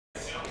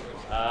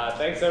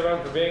Thanks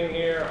everyone for being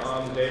here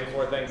on the day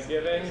before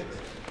Thanksgiving.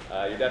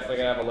 You're definitely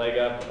going to have a leg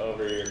up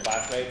over your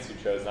classmates who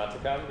chose not to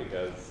come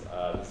because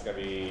this is going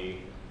to be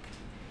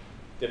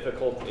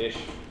difficult-ish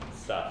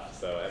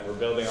stuff. And we're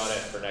building on it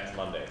for next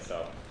Monday.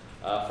 So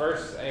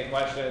first, any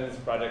questions,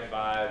 Project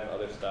 5,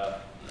 other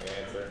stuff I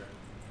can answer?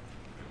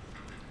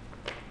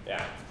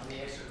 Yeah? On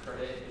the extra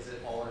credit, is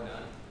it all or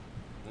none?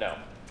 No.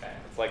 Okay.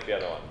 It's like the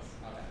other ones.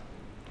 Okay.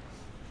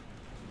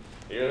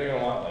 You're really going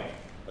to want like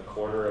a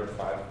quarter of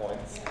 5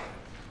 points.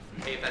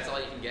 Hey, if that's all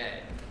you can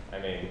get. I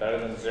mean, better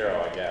than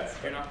 0, I guess.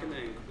 You're not going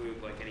to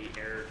include like any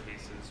error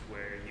cases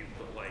where you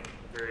put like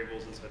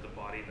variables inside the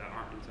body that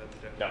aren't inside the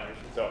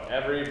declaration? No. So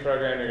every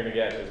program you're going to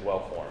get is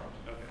well formed.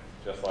 Okay.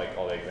 Just like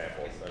all the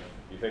examples. If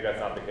you think that's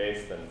not the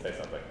case, then say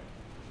something.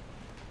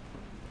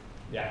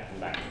 Yeah, in the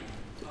back.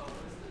 What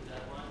is the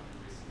deadline for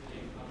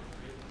resubmitting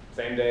Project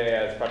 3? Same day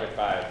as Project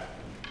 5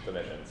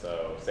 submission,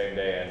 so same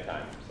day and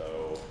time.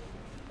 So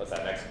what's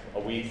that, a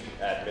week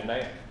at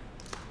midnight?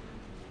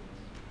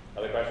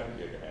 Other questions?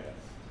 You have your hand up.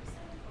 You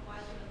said a while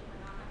ago that we're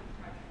not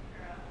having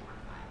homework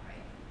 5,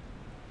 right?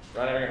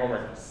 We're not having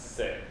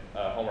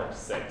homework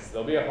 6.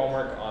 There'll be a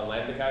homework on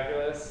Lambda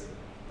Calculus,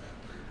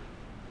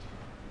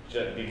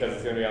 just because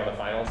it's going to be on the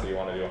final, so you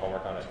want to do a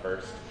homework on it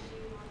first.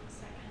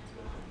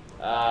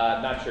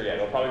 Not sure yet.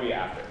 It'll probably be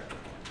after,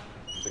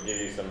 to give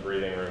you some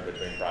breathing room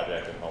between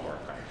project and homework.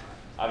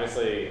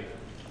 Obviously,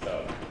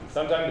 so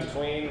sometime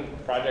between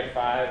Project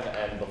 5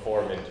 and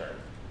before midterm.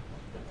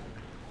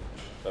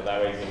 So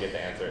that way you can get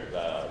the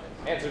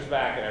answers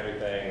back and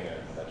everything, and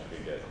that should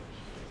be good.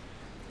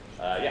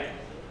 Yeah.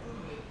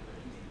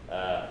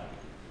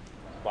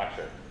 Black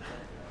shirt.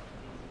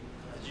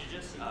 Did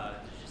you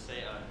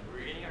say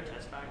we're getting our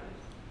test back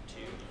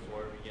too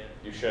before we get?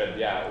 You should,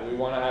 yeah. We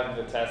want to have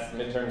the test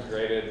midterms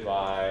graded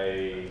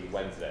by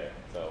Wednesday.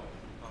 So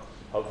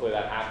hopefully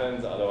that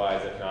happens.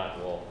 Otherwise, if not,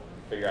 we'll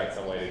figure out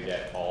some way to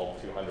get all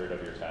 200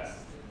 of your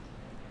tests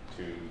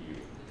to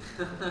you.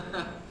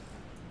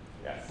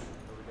 Yes.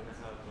 Are we going to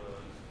have a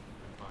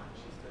fine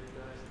study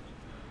guys?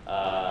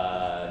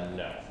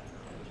 No.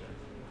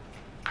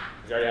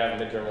 We already have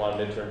midterm 1,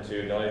 midterm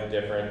 2. The only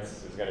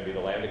difference is going to be the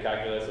Lambda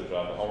Calculus, which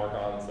we'll have the homework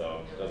on,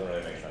 so it doesn't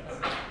really make sense.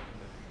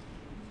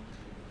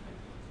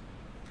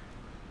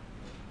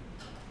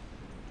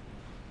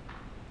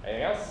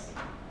 Anything else?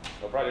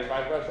 No Project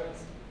 5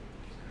 questions?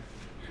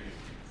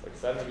 It's like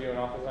 7 of you in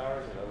office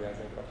hours, and nobody has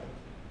any questions?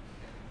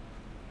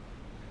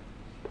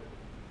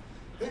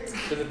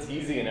 Because it's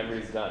easy and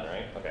everybody's done,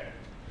 right? Okay.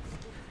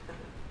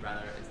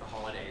 Rather, it's the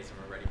holidays and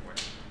we're ready for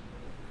it.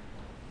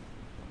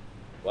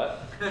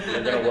 What?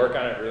 You're going to work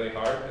on it really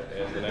hard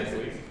in the next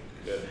week?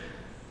 Good.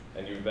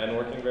 And you've been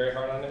working very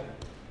hard on it?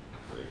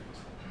 Great.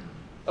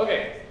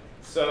 Okay,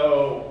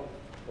 so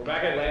we're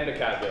back at Lambda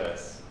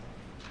Calculus,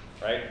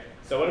 right?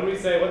 So what did we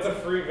say? What's a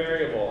free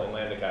variable in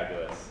Lambda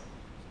Calculus?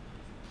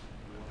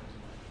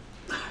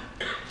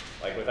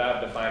 Like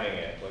without defining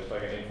it, it's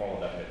like an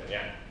informal definition.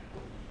 Yeah?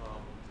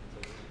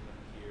 Does it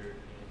appear in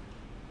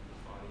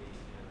the body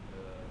and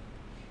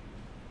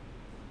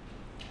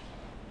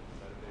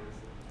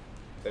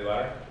Say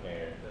louder? Can't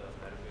hear. the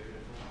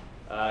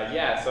metavariable?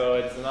 Yeah, so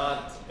it's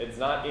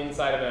not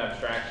inside of an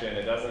abstraction.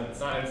 It's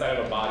not inside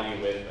of a body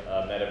with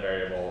a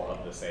metavariable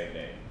of the same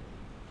name.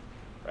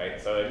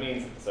 Right? So it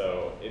means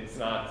it's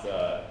not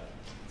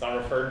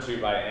referred to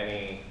by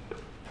any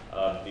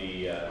of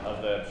the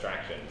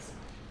abstractions.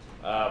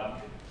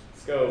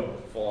 Let's go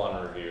full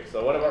on review.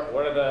 So what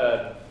are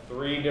the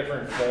 3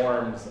 different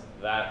forms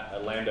that a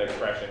lambda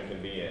expression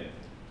can be in?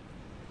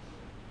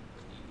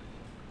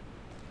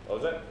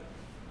 What was it?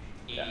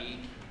 E. Yeah.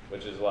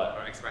 Which is what?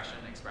 Or expression.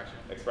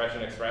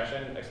 Expression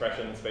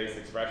space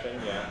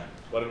expression, yeah.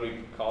 What did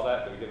we call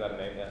that? Did we give that a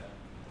name yet?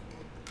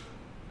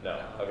 No.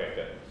 Okay,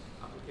 good.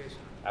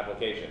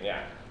 Application,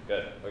 yeah.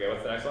 Good. Okay,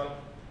 what's the next one?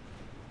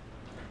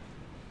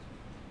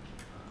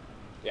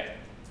 Yeah.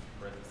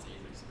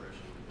 Parentheses,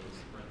 expression,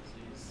 close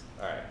parentheses.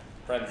 All right.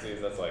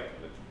 Parentheses, that's like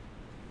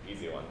the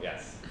easy one,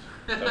 yes.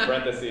 So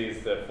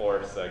parentheses to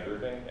force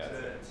grouping. Yes. So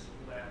it's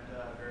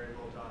lambda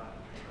variable dot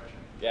expression.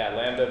 Yeah,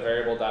 lambda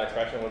variable dot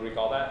expression. What do we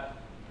call that?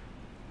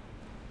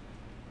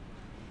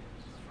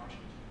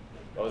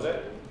 What was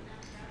it?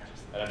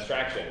 An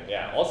abstraction.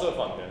 Yeah, also a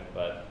function,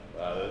 but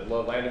the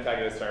lambda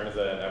calculus term is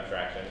an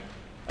abstraction.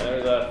 And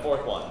there's a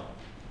 4th one.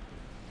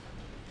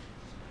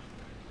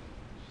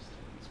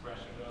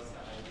 Expression goes to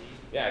ID.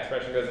 Yeah,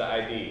 expression goes to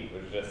ID,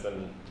 which is just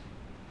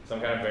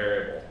some kind of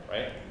variable,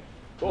 right?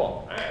 Cool.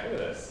 All right, look at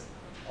this.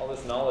 All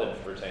this knowledge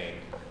retained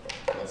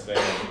in the span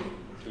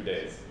of 2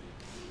 days.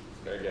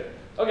 Very good.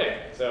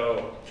 Okay,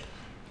 so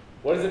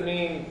what does it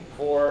mean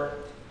for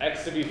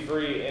x to be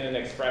free in an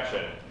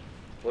expression?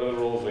 What are the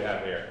rules we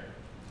have here?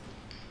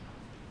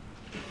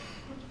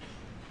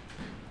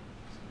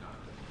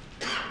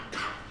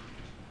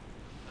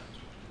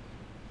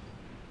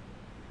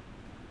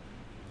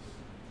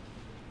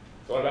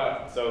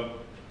 So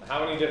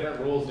how many different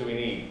rules do we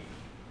need?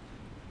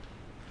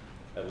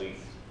 At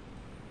least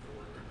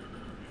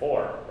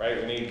 4, right?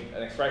 We need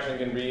an expression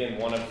can be in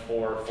one of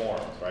 4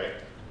 forms, right?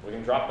 We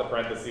can drop the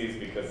parentheses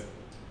because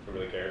who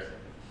really cares?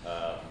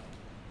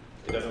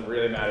 It doesn't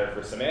really matter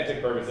for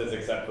semantic purposes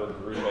except for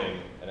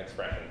grouping an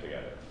expression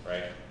together,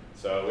 right?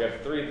 So we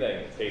have three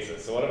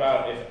cases. So what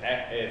about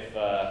if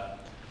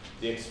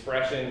the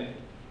expression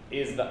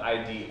is the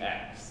ID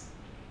x?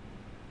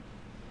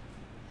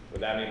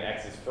 Would that mean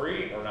x is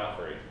free or not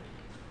free?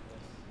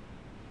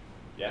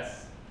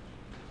 Yes?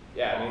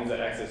 Yeah, it means that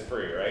x is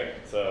free, right?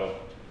 So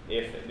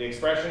if the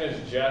expression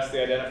is just the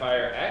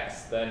identifier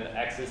x, then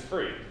x is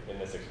free in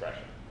this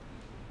expression,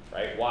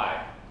 right?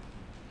 Why?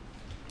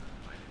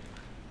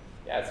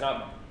 Yeah,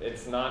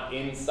 it's not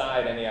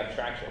inside any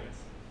abstractions.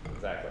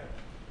 Exactly.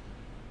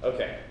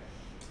 Okay.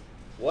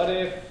 What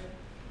if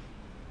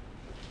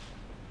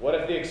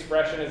the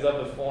expression is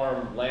of the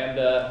form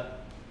lambda,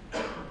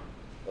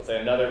 let's say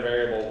another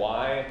variable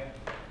y,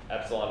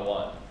 epsilon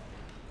 1,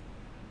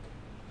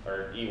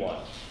 or e1,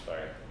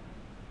 sorry.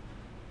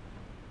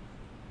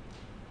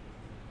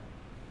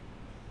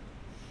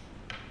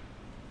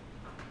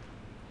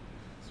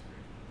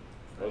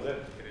 What was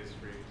it? It is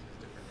free, it's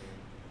a different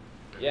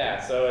name.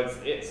 Yeah,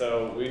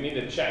 so we need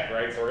to check,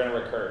 right? So we're going to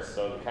recurse.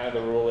 So kind of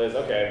the rule is,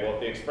 okay, well, if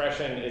the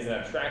expression is an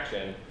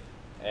abstraction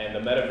and the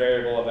meta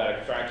variable of that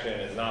abstraction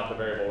is not the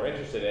variable we're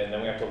interested in,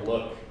 then we have to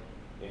look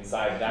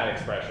inside that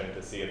expression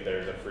to see if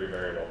there's a free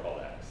variable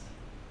called x.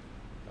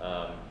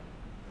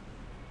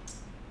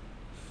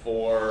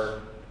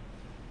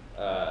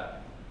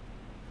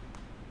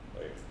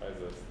 Wait, why is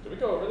this? Did we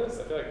go over this?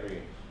 I feel like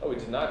we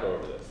did not go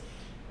over this.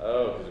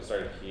 Oh, because we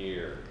started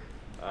here.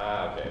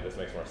 Ah, okay, this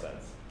makes more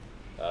sense.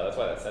 That's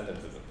why that sentence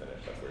isn't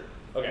finished. That's weird.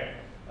 Okay.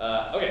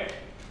 Okay.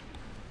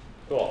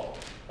 Cool.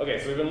 Okay,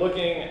 so we've been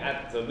looking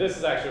at, so this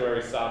is actually where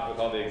we stopped with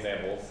all the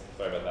examples.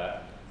 Sorry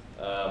about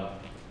that.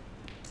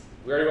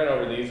 We already went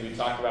over these. We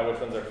talked about which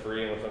ones are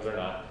free and which ones are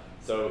not.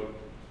 So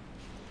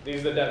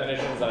these are the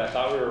definitions that I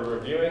thought we were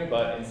reviewing,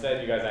 but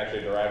instead you guys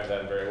actually derived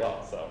them very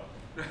well. So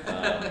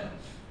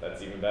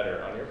that's even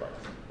better on your part.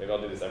 Maybe I'll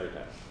do this every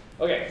time.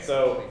 Okay,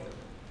 so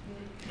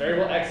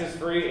variable x is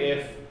free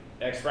if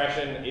an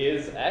expression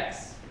is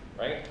x,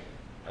 right?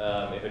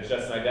 If it's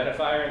just an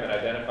identifier and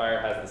that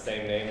identifier has the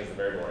same name as the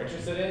variable we're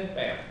interested in,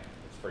 bam,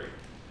 it's free.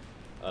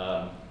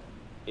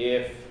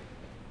 If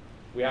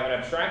we have an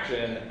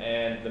abstraction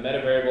and the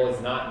meta variable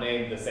is not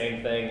named the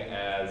same thing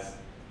as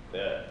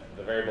the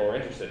variable we're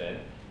interested in,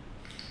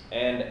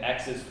 and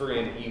x is free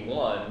in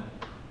E1,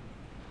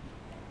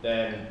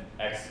 then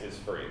x is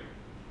free,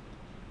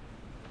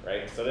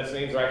 right? So this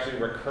means we're actually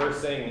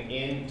recursing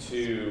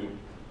into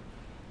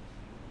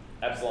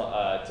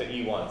epsilon to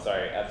E1.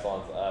 Sorry,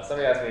 epsilons.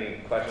 Somebody asked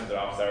me questions at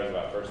office hours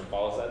about first and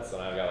follow sets,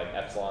 and I've got like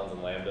epsilons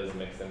and lambdas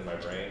mixed into my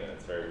brain, and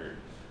it's very weird.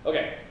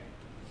 Okay.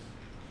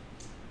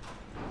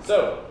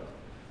 So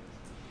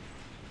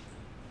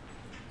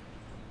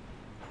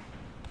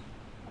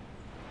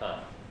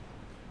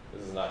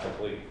this is not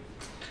complete.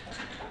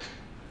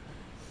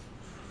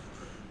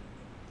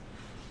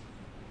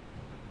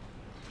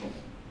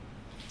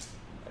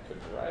 I could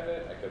derive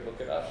it. I could look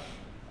it up.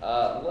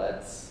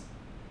 Let's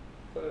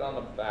put it on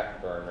the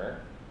back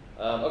burner.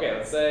 Okay,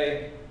 let's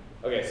say,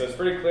 okay, so it's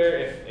pretty clear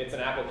if it's an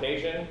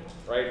application,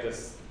 right,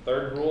 this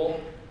third rule.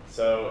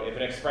 So if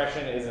an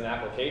expression is an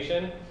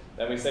application,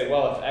 then we say,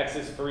 well, if x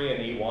is free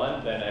in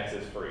E1, then x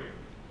is free,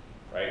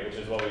 right, which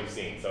is what we've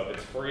seen. So if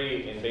it's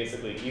free in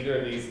basically either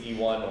of these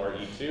E1 or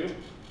E2,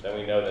 then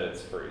we know that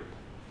it's free.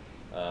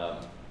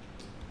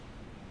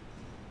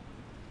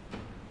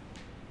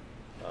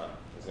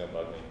 This is going to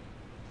bug me.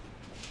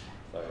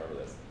 So I remember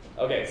this.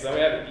 Okay, so then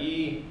we have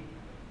E.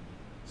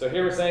 So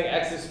here we're saying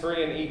x is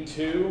free in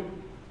E2.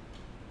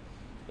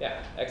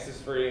 Yeah, x is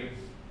free.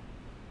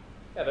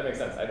 Yeah, that makes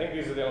sense. I think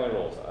these are the only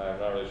rules. I'm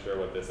not really sure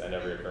what this and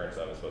every occurrence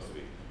of is supposed to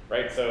be.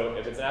 Right, so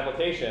if it's an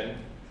application,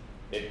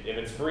 if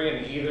it's free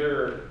in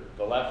either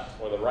the left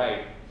or the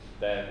right,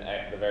 then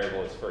the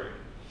variable is free.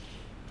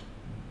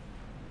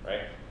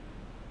 Right?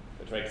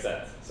 Which makes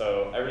sense.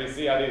 So everybody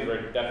see how these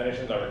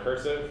definitions are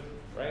recursive,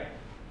 right?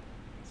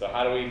 So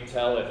how do we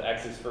tell if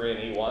x is free in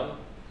E1?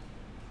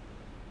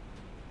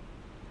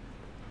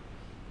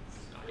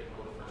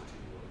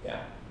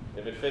 Yeah,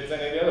 if it fits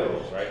any of the other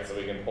rules, right? So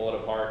we can pull it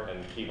apart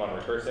and keep on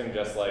recursing,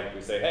 just like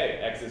we say, hey,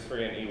 x is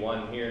free in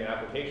E1 here in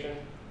application,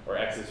 or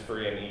x is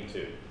free in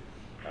E2.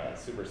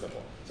 Super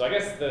simple. So I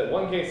guess the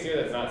one case here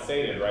that's not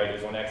stated, right,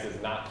 is when x is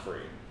not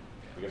free,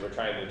 because we're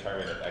trying to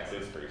determine if x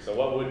is free. So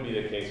what would be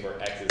the case where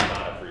x is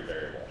not a free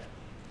variable?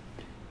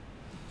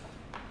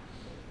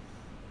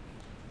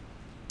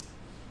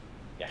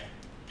 Yeah?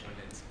 When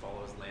it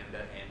follows lambda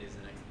and is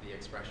in the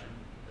expression.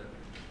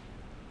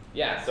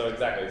 Yeah, so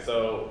exactly.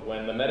 So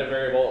when the meta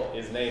variable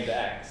is named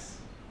x,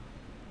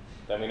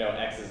 then we know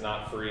x is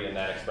not free in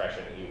that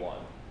expression E1.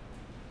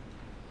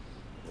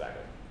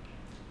 Exactly.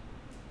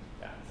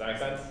 Yeah, does that make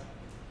sense?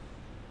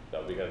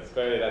 No, because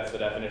clearly that's the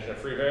definition of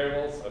free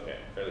variables. Okay,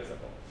 fairly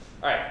simple.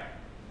 All right,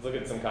 let's look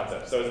at some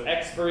concepts. So is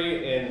x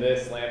free in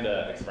this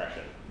lambda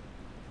expression?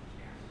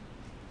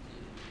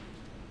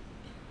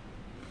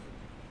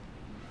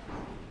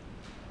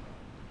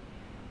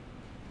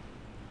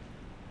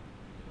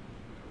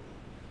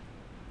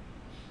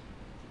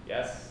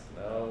 Yes?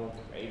 No?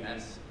 Maybe?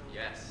 Yes.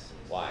 Yes.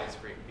 Why? It's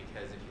free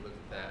because if you look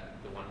at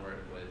that, the one where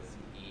it was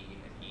E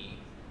and E,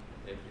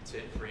 if it's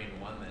free in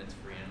one, then it's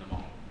free in them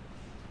all.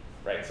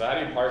 Right, so how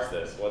do you parse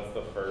this? What's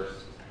the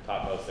first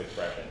topmost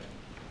expression?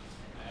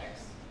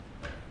 X.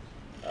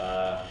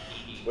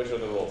 Which are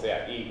the rules?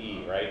 Yeah,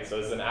 E, right? So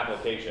this is an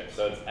application.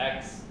 So it's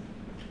X,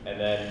 and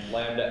then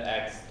lambda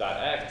X dot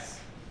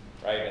X,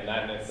 right? And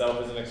that in itself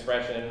is an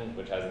expression,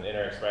 which has an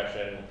inner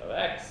expression of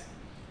X.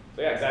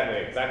 So yeah,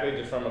 exactly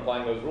just from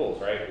applying those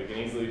rules, right? We can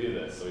easily do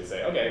this. So we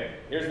say, okay,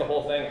 here's the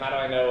whole thing. How do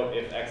I know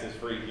if X is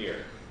free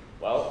here?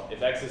 Well,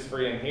 if X is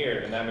free in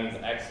here, then that means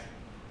X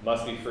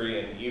must be free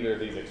in either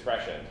of these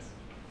expressions,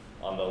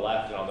 on the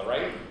left and on the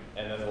right.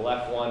 And then the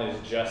left one is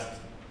just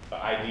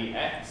the ID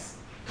X.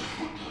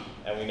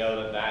 And we know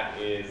that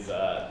that is,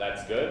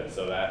 that's good,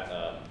 so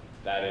that,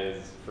 that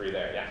is free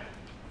there, yeah?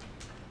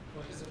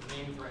 What does it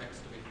mean for X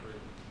to be free?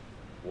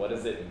 What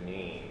does it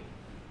mean?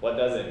 What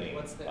does it mean?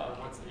 What's the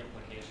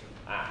implication?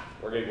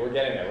 We're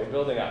getting there. We're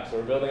building up. So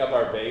we're building up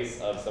our base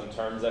of some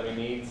terms that we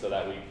need so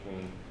that we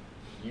can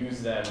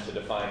use them to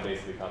define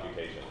basically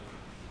computation.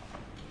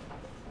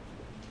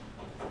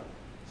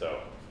 So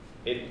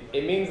it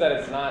means that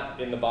it's not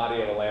in the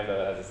body of a lambda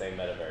that has the same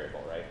meta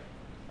variable, right?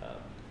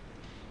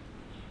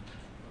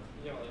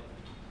 Yeah,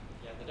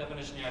 the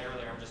definition you had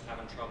earlier, I'm just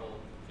having trouble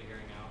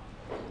figuring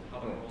out how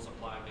the rules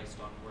apply based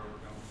on where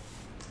we're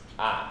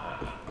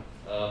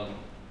going.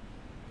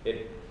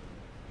 It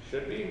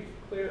should be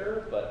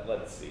clearer, but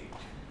let's see.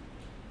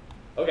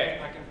 Okay.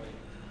 I can wait.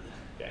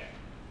 Okay.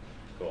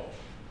 Cool.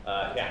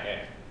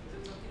 Yeah.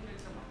 Is it something like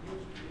some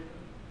unused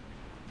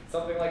variable?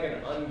 Something like an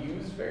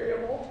unused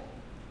variable?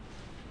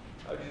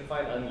 How would you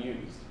define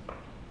unused?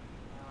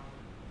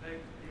 Like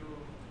you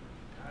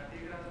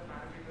take it as a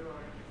parameter or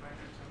you define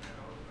it somewhere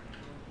else, but you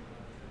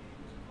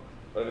use it for.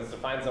 But if it's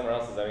defined somewhere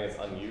else, does that mean it's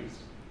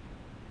unused?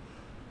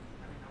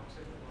 I mean,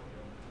 outside the body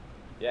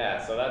of.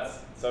 Yeah, so that's,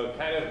 so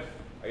kind of,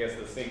 I guess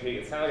the sneak peek,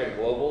 it's kind of like a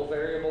global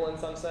variable in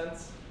some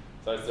sense.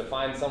 So it's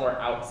defined somewhere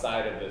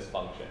outside of this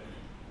function.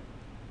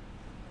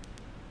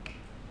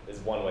 Is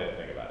one way to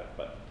think about it,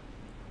 but.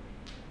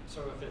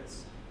 So if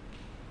it's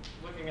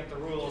looking at the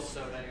rules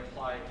so they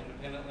apply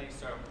independently,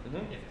 so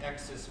if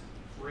X is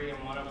free in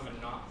one of them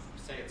and not,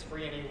 say it's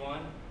free in E1,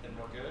 then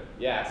we're good?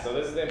 Yeah, so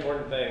this is the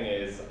important thing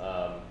is,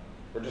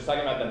 we're just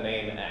talking about the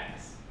name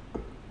X.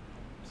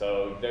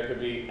 So there could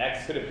be,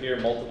 X could appear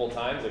multiple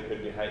times, it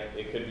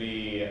could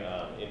be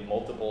in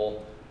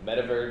multiple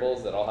meta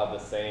variables that all have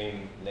the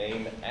same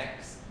name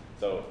X.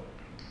 So,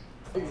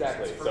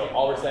 exactly, so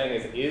all we're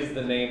saying is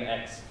the name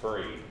X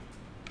free?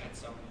 At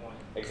some point.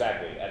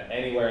 Exactly, at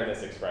anywhere in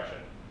this expression.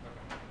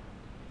 Okay.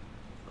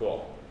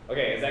 Cool.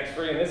 Okay, is X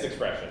free in this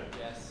expression?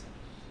 Yes.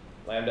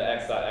 Lambda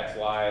X dot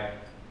XY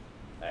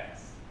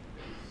X.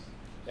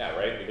 Yeah,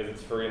 right, because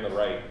it's free in the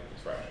right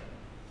expression.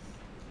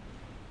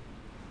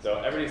 So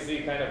everybody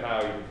see kind of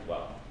how you,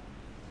 well,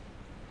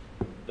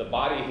 the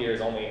body here is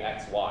only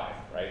XY,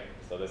 right?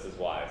 So this is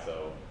Y.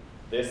 So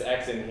this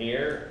X in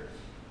here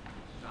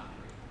Not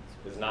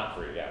free. is not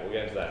free. Yeah, we'll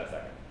get into that in a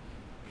second.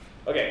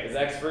 Okay, is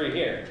X free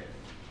here?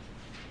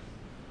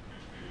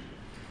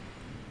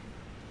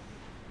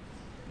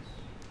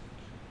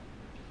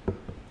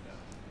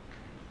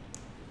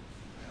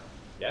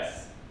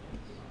 Yes?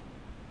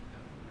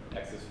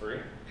 X is free?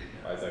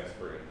 Why is X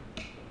free?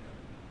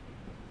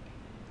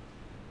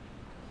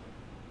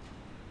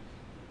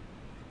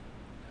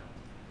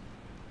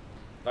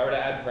 If I were to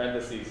add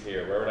parentheses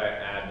here, where would I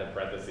add the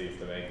parentheses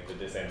to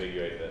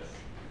disambiguate this?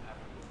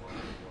 After the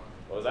Y.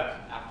 What was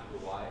that? After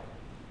the Y.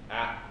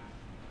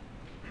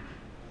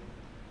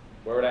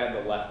 Where would I add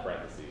the left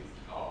parentheses?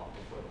 Oh,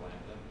 before the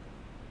lambda.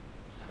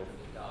 After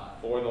the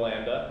dot. For the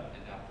lambda.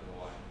 And after the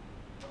Y.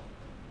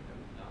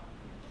 No.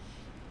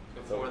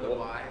 So Before the what-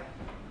 Y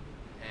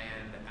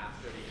and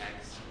after the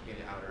X, you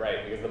get the outer.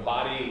 Right, because the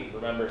body,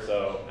 remember,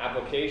 so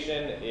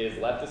application is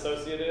left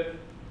associative,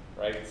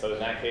 right? So in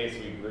that case,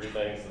 we group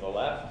things to the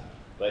left.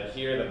 But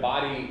here, the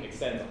body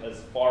extends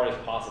as far as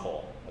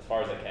possible, as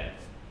far as it can.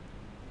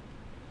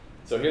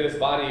 So here, this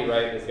body,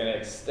 right, is going to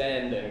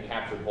extend and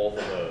capture both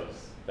of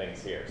those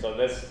things here. So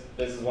this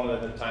is one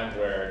of the times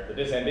where the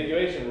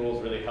disambiguation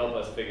rules really help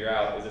us figure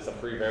out, is this a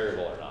free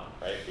variable or not,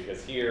 right?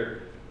 Because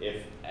here,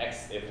 if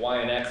Y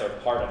and X are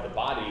part of the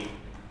body,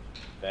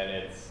 then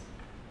is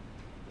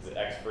it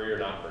X free or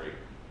not free?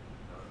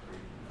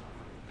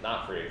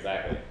 Not free,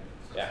 exactly.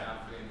 So Yeah. it's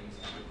not free in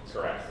these.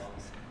 Correct.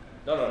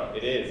 No,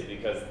 it is,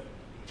 because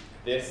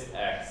this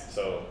X,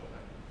 so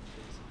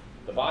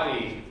the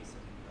body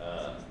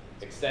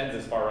extends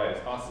as far right as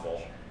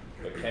possible,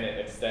 but can it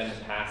extend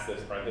past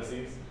this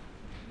parentheses?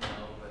 No,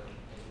 but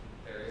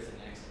there is an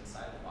X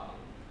inside the body.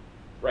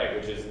 Right,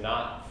 which is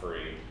not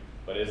free,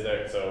 but is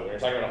there, so when you're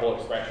talking about a whole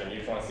expression, you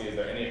just want to see, is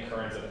there any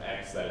occurrence of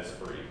X that is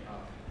free?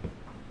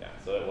 Yeah,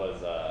 so it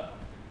was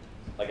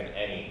like an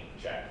any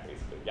check,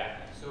 basically, yeah.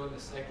 So in the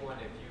second one,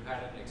 if you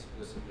hadn't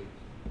explicitly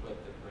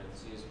put the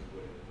parentheses, we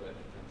would have put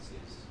the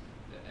parentheses,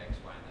 the X,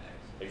 Y, and the X.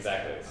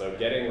 Exactly, so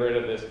getting rid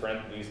of these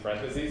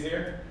parentheses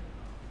here,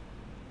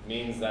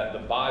 means that the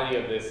body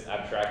of this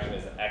abstraction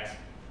is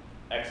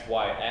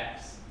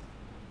xyx,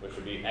 which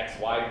would be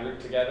xy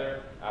grouped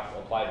together,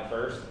 applied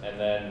first, and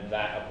then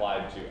that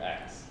applied to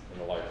x in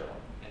the larger one.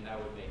 And that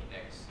would make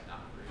x not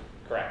free.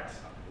 Correct.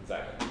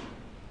 Exactly.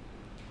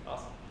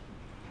 Awesome.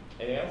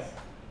 Anything else?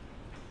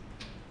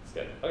 That's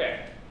good.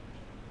 Okay.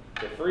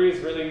 So free is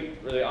really,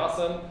 really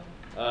awesome.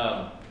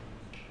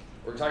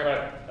 We're talking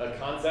about a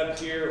concept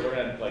here. We're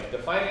going to like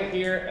define it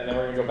here, and then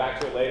we're going to go back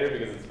to it later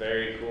because it's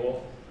very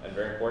cool and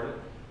very important.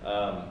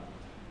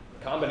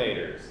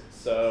 Combinators.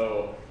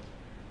 So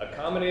a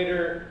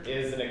combinator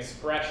is an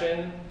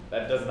expression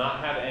that does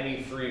not have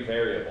any free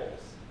variables.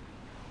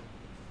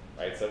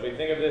 Right? So if we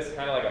think of this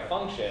kind of like a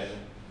function,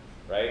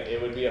 right?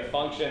 It would be a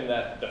function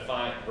that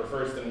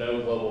refers to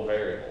no global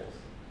variables.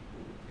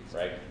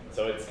 Right?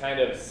 So it's kind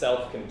of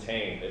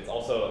self-contained. It's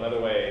also another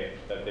way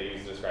that they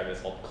use to describe this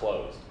called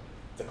closed.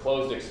 It's a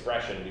closed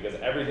expression because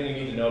everything you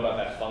need to know about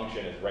that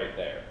function is right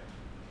there.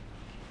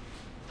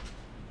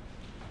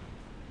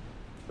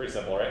 Pretty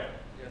simple, right?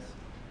 Yes.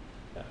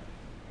 Yeah.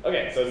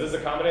 Okay, so is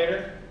this a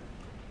combinator?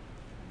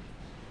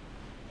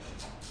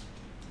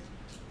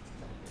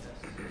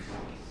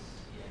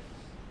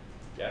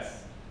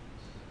 Yes?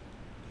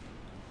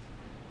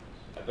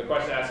 The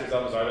question to ask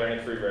yourself is, are there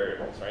any free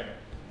variables, right?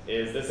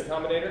 Is this a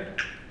combinator?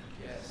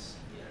 Yes.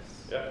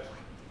 Yes. Yep.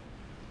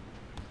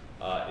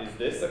 Is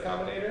this a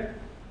combinator?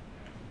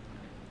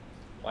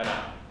 Why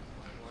not?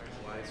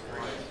 Y is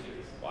free.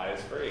 Y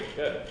is free.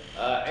 Good.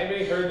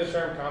 Anybody heard the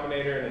term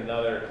combinator in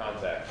another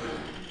context?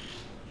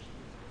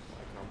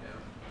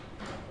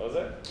 What was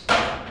it?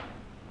 I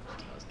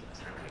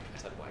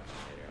said Y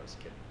combinator. I was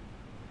kidding.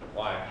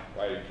 Why?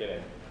 Why are you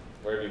kidding?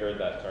 Where have you heard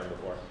that term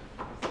before?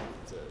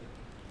 It's a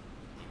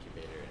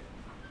incubator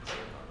in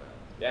Silicon Valley.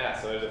 Yeah,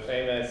 so there's a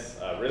famous,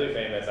 really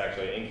famous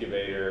actually,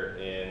 incubator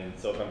in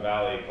Silicon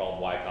Valley called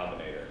Y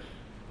Combinator,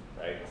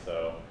 right?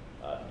 So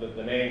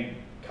the name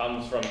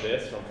comes from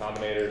this, from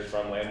combinators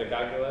from Lambda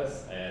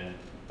Calculus, and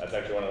that's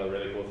actually one of the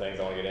really cool things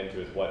I want to get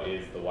into is what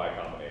is the Y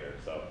Combinator.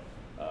 So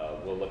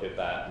we'll look at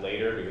that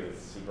later because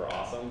it's super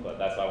awesome, but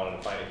that's why I wanted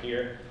to find it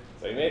here.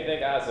 So you may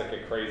think, it's like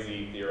a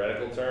crazy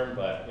theoretical term,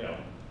 but you know,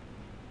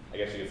 I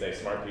guess you could say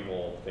smart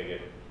people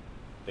think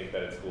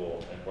that it's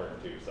cool and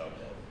important too. So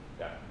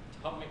yeah. To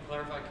help me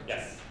clarify,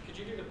 could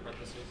you do the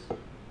parentheses?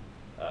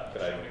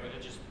 Could I? Show me, would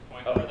it just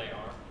point Oh. where they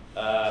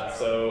are?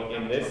 So in how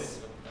much this, work is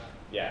it with that?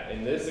 yeah,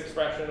 in this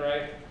expression,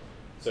 right?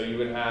 So you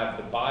would have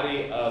the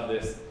body of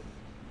this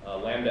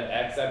lambda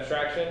x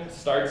abstraction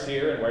starts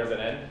here, and where does it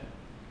end?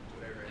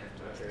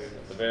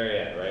 At the very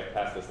end, right?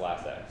 Past this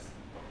last x.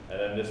 And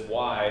then this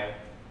y,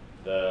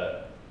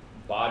 the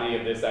body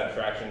of this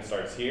abstraction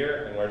starts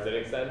here, and where does it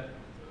extend?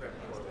 Right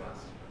before the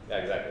last. Yeah,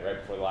 exactly, right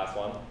before the last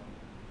one.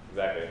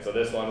 Exactly. So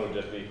this one would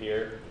just be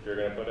here, if you're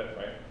going to put it,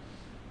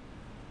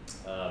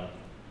 right?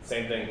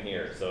 Same thing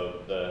here.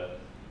 So the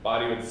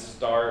body would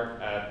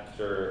start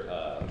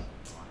after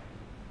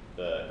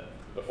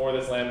before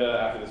this lambda,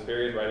 after this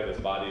period, right, of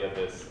this body of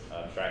this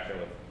abstraction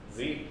with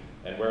z,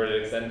 and where would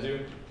it extend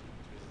to?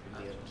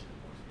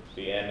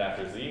 The end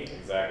after z,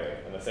 exactly.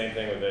 And the same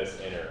thing with this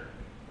inner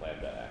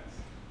lambda x.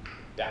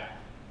 Yeah.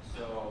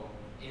 So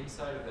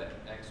inside of the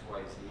x,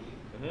 y, z,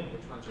 Mhm.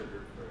 which ones are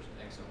grouped first?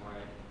 X and y,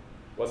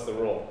 What's the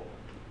rule?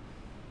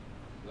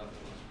 left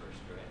ones first,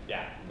 right?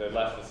 Yeah, they're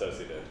left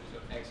associative. So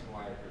x and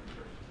y are grouped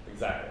first.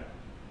 Exactly.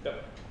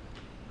 Yep.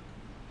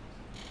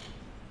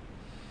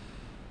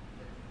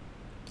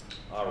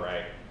 All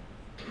right.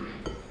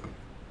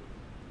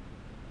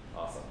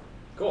 Awesome.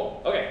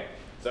 Cool. Okay.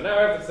 So now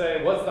I have to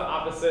say, what's the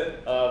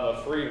opposite of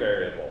a free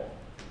variable?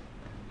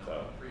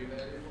 So Free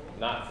variable?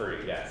 not free.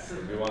 Yes.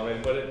 Would be one way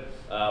to put it.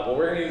 What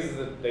we're going to use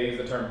is they use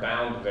the term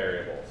bound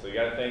variable. So you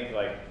got to think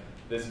like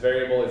this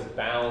variable is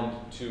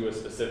bound to a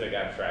specific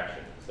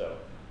abstraction. So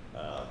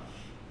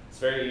it's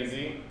very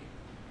easy.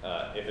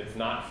 If it's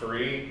not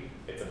free,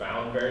 it's a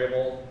bound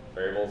variable.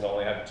 Variables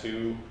only have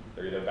two.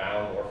 They're either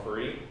bound or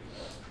free.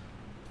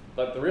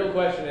 But the real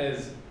question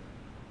is,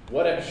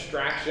 what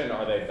abstraction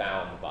are they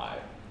bound by?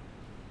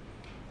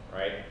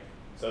 Right?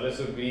 So this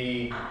would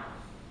be,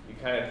 you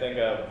kind of think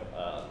of,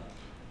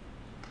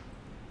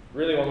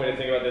 really one way to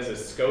think about this is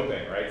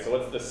scoping, right? So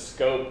what's the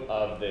scope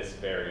of this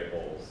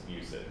variable's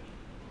usage?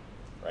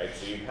 Right?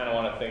 So you kind of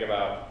want to think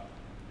about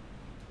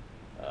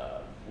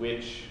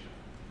which,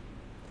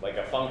 like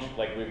a function,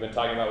 like we've been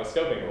talking about with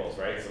scoping rules,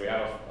 right? So we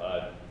have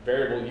a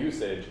variable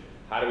usage.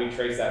 How do we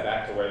trace that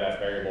back to where that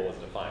variable was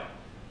defined?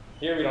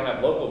 Here we don't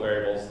have local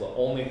variables. The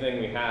only thing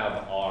we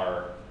have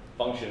are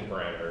function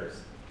parameters,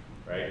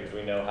 right? Which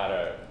we know how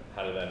to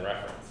then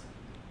reference.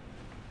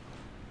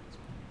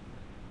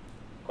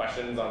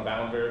 Questions on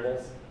bound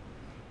variables?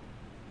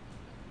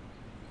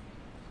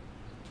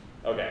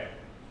 Okay.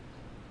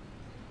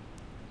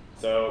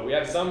 So we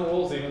have some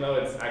rules, even though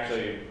it's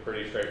actually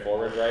pretty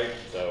straightforward, right?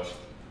 So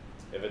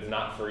if it's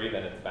not free,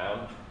 then it's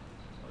bound.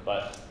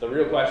 But the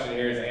real question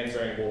here is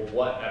answering, well,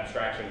 what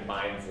abstraction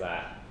binds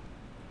that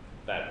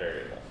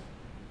variable?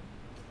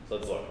 So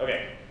let's look.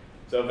 Okay.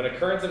 So if an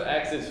occurrence of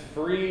x is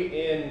free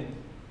in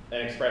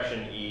an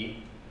expression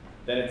E,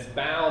 then it's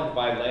bound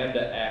by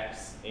lambda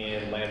x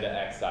in lambda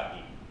x dot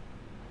e.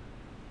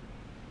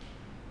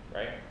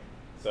 Right?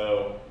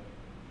 So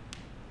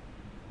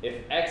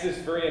if x is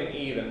free in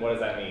E, then what does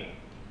that mean?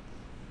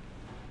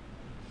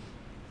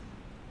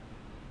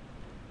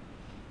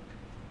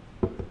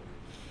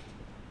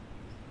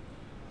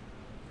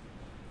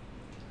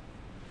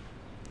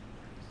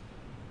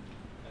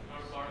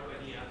 Not part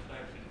of any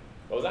abstraction.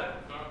 What was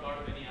that? Not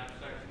part of any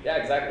abstraction. Yeah,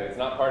 exactly. It's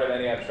not part of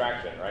any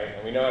abstraction, right?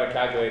 And we know how to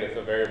calculate if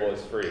a variable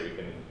is free. We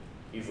can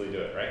easily do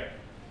it, right?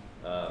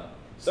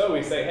 So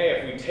we say, hey,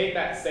 if we take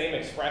that same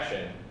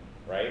expression,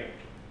 right,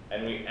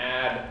 and we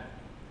add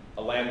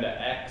a lambda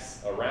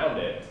x around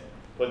it,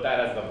 put that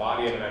as the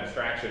body of an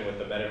abstraction with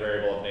the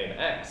metavariable of name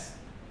x,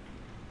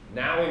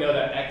 now we know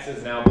that x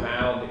is now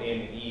bound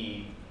in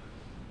E,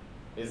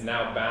 is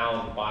now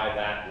bound by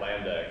that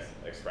lambda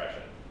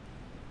expression,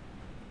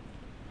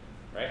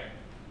 right?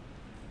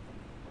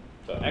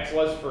 So x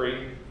was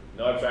free,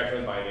 no abstraction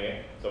was binding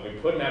it. So if we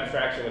put an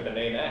abstraction with the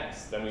name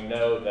x, then we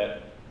know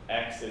that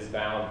x is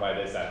bound by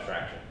this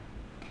abstraction.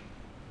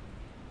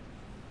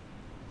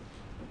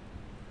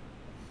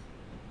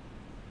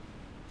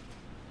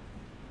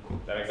 Does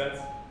that make sense?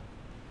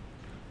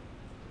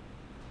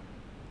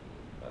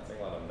 Not seeing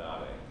a lot of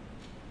nodding.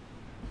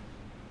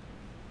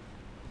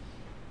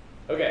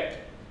 Okay,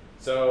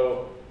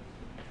 so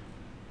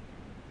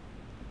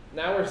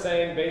now we're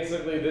saying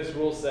basically this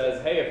rule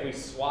says, hey, if we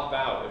swap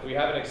out, if we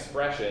have an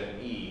expression,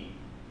 E,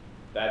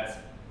 that's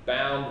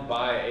bound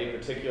by a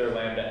particular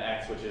lambda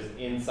x, which is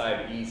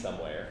inside E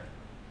somewhere,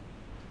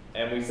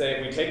 and we say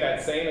if we take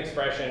that same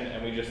expression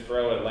and we just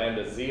throw a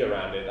lambda z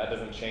around it, that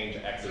doesn't change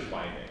x's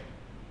binding.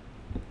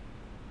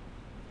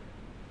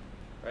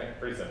 Right?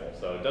 Pretty simple.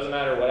 So it doesn't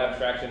matter what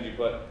abstractions you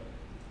put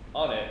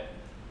on it,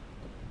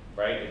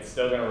 right? It's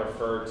still going to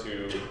refer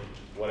to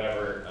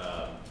whatever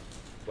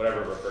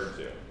whatever referred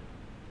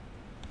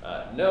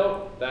to.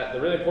 Note that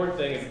the really important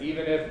thing is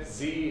even if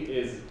z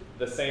is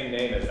the same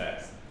name as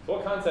x. So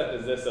what concept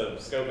is this of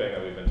scoping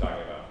that we've been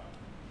talking about?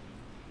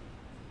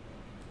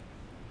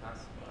 Pass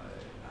by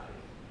value.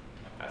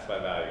 Pass by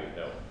value.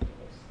 No.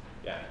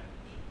 Yeah.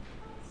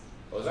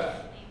 What was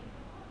that?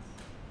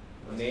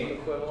 Name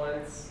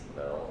equivalence?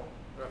 No.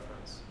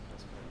 Reference.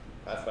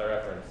 Pass by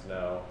reference?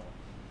 No.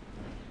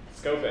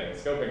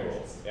 Scoping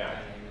rules. Yeah.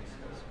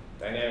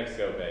 Dynamic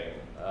scoping.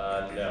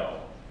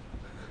 No.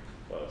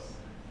 Close.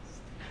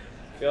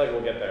 I feel like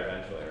we'll get there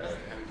eventually, right?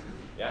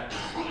 Yeah?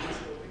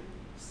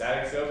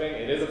 Static scoping?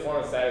 It is a form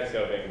of static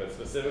scoping, but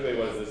specifically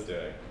what is this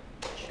doing?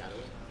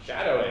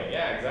 Shadowing,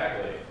 yeah,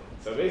 exactly.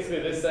 So basically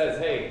this says,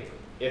 hey,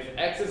 if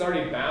x is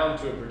already bound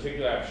to a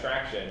particular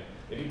abstraction,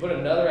 if you put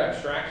another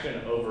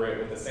abstraction over it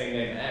with the same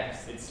name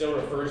x, it still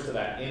refers to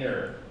that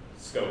inner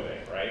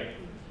scoping, right?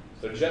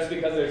 So just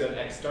because there's an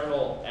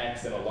external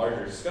x in a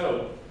larger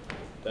scope,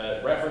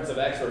 the reference of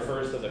x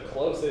refers to the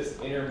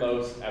closest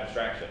innermost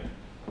abstraction.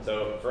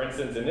 So for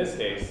instance, in this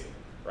case,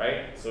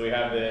 right, so we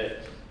have the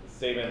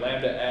statement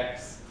lambda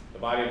x, the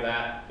body of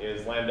that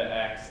is lambda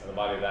x, and the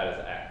body of that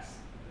is x.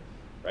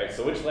 Right,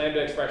 so which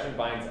lambda expression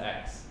binds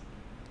x?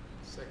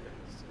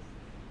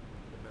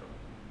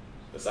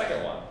 The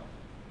second one.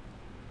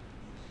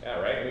 Yeah,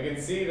 right, and we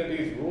can see that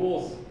these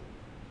rules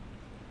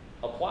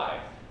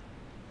apply,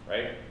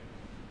 right?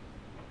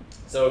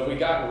 So if we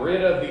got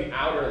rid of the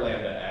outer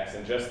lambda x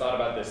and just thought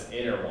about this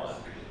inner one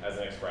as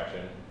an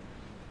expression,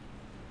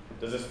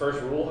 does this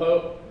first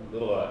rule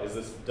does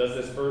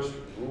this first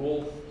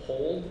rule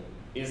hold?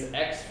 Is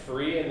x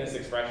free in this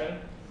expression?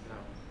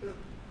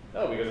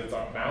 No, because it's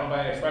bound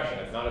by an expression.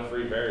 It's not a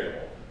free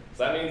variable.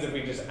 So that means if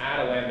we just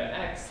add a lambda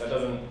x, that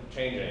doesn't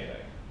change anything.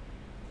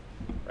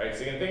 Right?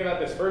 So you can think about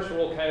this first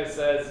rule kind of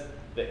says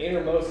the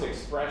innermost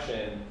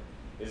expression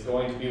is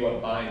going to be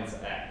what binds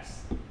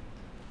x.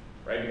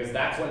 Right? Because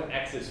that's when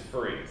x is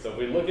free. So if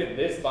we look at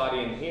this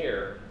body in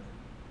here,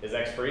 is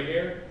x free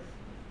here?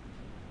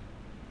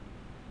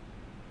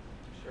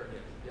 Sure.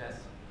 Yes.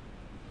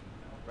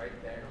 Right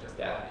there. Just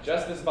the Yeah, body.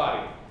 just this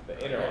body,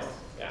 the inner one.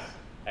 Yeah.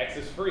 X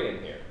is free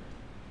in here.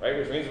 Right?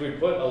 Which means we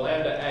put a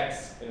lambda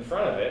x in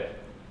front of it,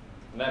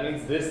 and that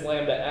means this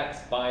lambda x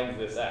binds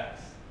this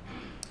x.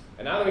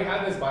 And now that we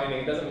have this binding,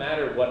 it doesn't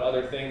matter what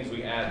other things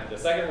we add. The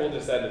second rule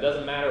just said it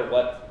doesn't matter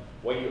what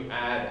you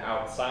add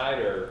outside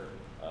or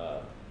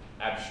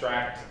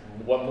abstract,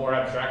 what more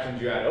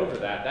abstractions you add over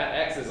that, that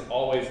x is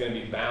always going to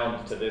be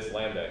bound to this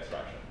lambda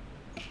expression.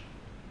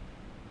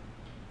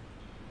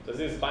 So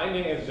this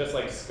binding is just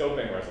like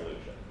scoping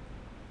resolution.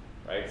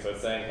 Right? So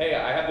it's saying, hey,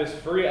 I have this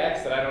free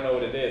x that I don't know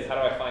what it is. How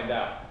do I find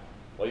out?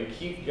 Well, you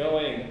keep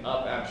going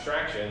up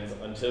abstractions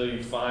until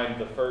you find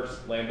the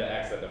first lambda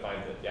x that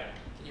defines it. Yeah?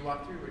 Can you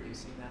walk through where you've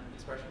seen that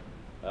expression?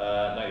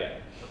 Not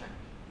yet. Okay.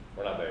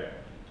 We're not there yet.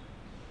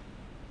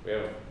 We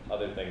have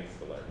other things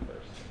to learn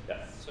first.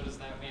 Yes? So does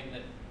that mean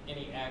that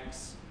any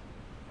x,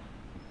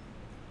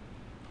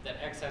 that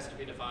x has to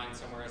be defined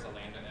somewhere as a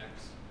lambda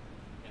x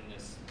in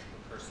this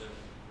recursive?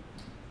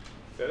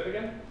 Say that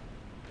again?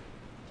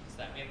 Does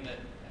that mean that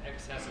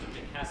x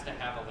has to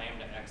have a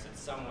lambda x at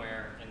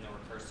somewhere in the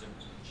recursive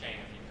chain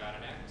if you've got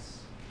an x?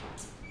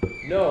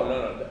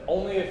 No.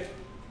 Only if,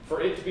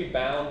 for it to be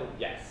bound,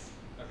 yes.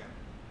 Okay.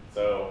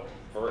 So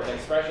for an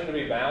expression to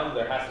be bound,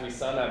 there has to be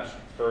some,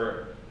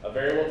 for a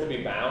variable to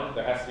be bound,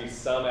 there has to be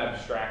some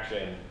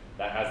abstraction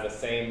that has the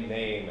same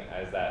name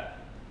as that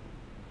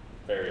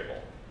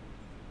variable.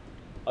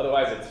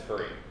 Otherwise, it's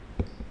free.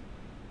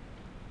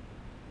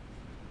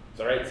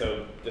 So, right,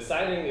 so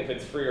deciding if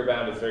it's free or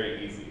bound is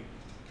very easy.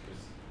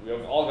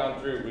 We've all gone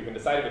through, we can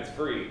decide if it's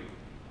free,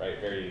 right,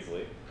 very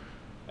easily.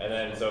 And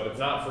then, so if it's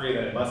not free,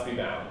 then it must be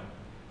bound.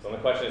 So the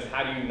question is,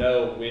 how do you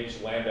know which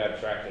lambda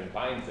abstraction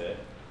binds it?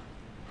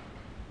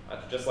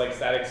 That's just like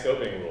static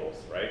scoping rules,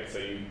 right? So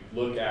you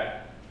look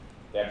at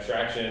the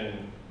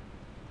abstraction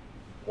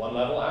one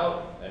level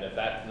out, and if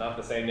that's not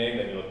the same name,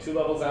 then you look 2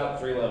 levels out,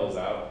 3 levels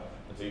out,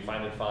 until you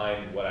finally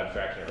find what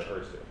abstraction it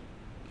refers to.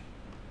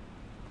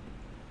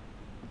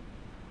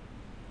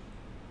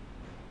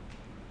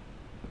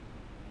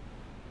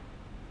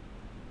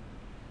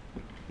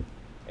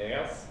 Anything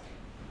else?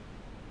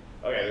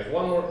 Okay, there's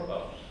one more.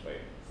 Oh, wait,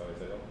 somebody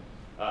said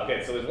something.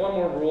 Okay, so there's one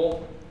more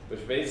rule,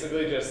 which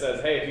basically just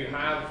says, hey,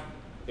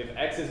 if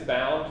x is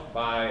bound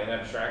by an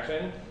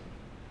abstraction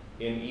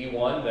in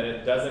E1, then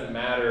it doesn't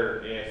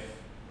matter if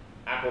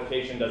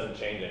application doesn't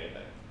change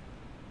anything,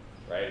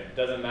 right? It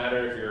doesn't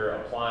matter if you're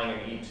applying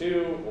an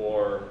E2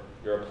 or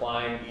you're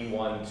applying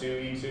E1 to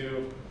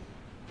E2.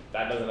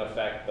 That doesn't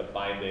affect the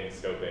binding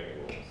scoping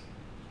rules.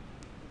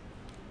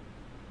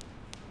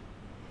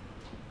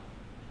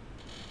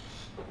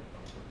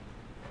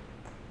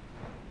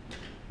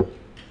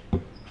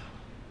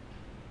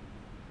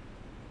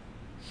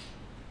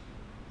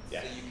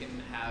 Yes. So you can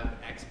have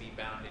x be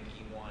bound in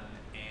E1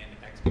 and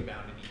x be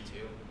bound in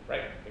E2?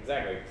 Right,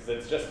 exactly, because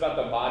it's just about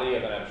the body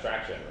of an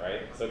abstraction,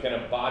 right? So can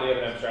a body of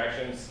an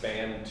abstraction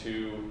span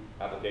 2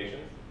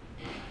 applications?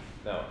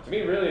 No. To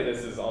me, really,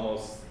 this is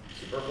almost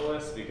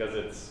superfluous because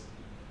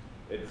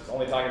it's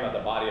only talking about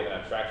the body of an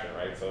abstraction,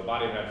 right? So a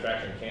body of an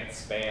abstraction can't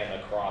span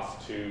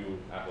across 2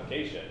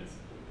 applications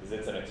because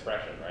it's an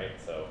expression, right?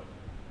 So,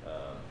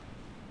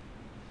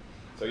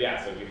 so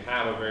yeah, so if you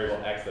have a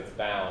variable x that's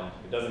bound,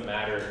 it doesn't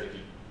matter if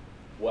you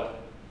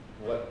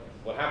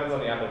what happens on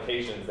the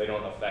applications, they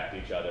don't affect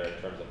each other in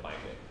terms of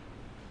binding.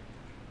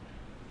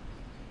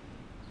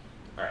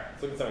 All right,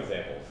 let's look at some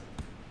examples.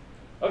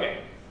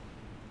 Okay,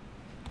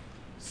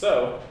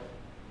 so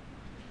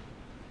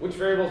which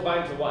variables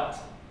bind to what?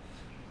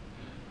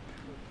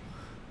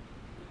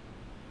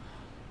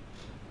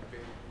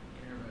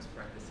 Innermost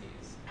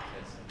parentheses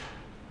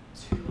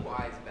has 2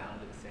 y's bound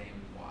to the same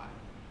y.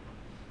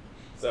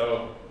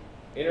 So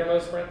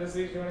innermost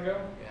parentheses, you want to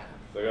go? Yeah.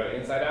 So go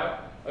inside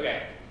out?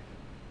 Okay.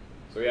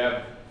 So we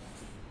have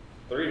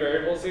 3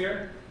 variables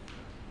here.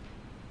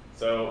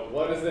 So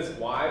what is this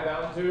y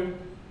bound to?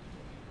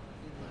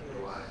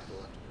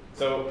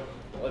 So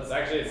let's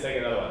take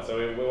another one. So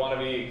we want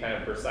to be kind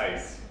of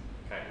precise.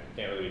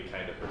 Can't really be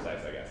kind of precise,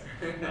 I guess.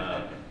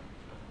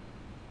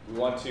 We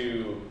want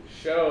to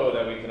show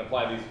that we can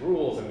apply these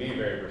rules and be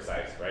very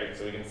precise, right?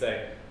 So we can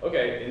say,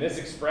 okay, in this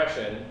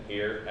expression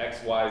here,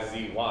 x, y,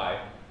 z, y,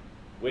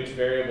 which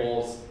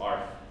variables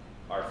are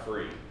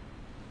free?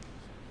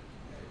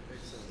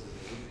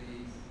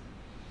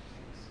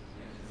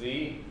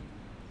 Z,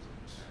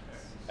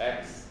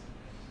 x,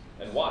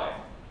 and y,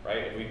 right?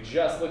 If we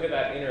just look at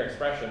that inner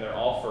expression, they're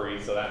all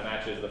free, so that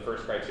matches the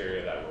first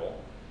criteria of that rule.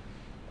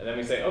 And then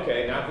we say,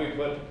 okay, now if we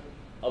put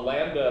a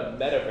lambda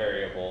meta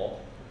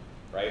variable,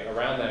 right,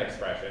 around that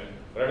expression,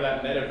 whatever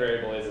that meta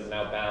variable is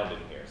now bound in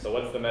here. So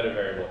what's the meta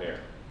variable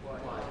here?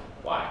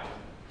 Y.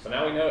 So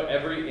now we know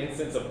every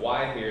instance of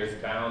y here is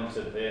bound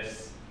to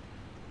this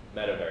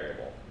meta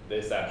variable,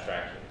 this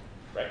abstraction,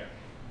 right?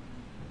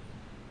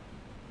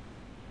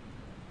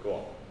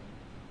 Cool.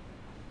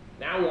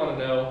 Now we want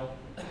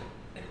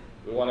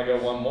to go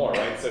one more,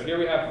 right? So here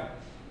we have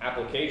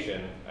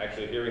application.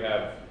 Actually, here we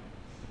have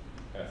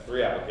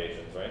 3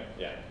 applications, right?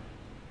 Yeah.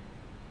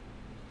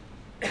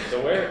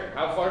 So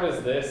how far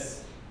does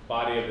this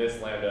body of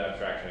this lambda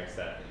abstraction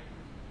extend?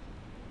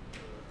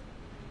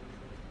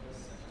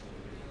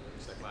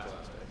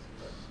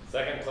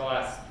 Second to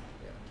last.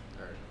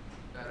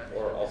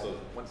 Or also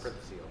One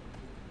parenthesis.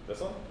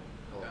 this one?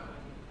 No.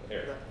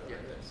 Here. Yeah.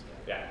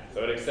 Yeah,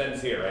 so it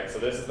extends here, right? So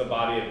this is the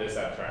body of this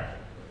abstraction.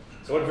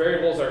 So what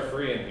variables are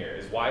free in here?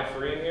 Is y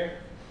free in here?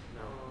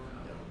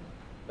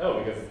 No,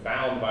 because it's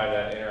bound by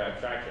that inner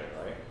abstraction,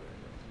 right?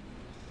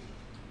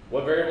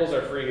 What variables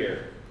are free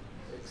here?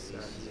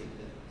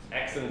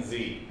 X and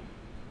z.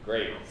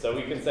 Great. So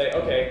we can say,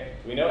 okay,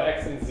 we know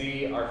x and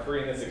z are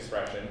free in this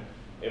expression.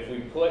 If we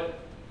put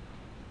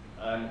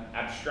an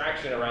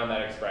abstraction around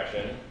that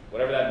expression,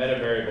 whatever that meta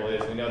variable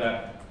is, we know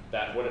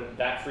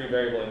that free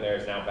variable in there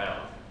is now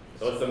bound.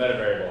 So what's the meta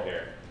variable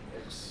here?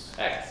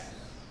 X.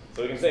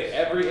 So we can say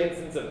every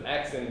instance of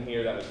x in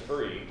here that was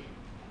free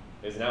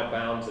is now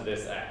bound to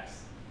this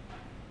x.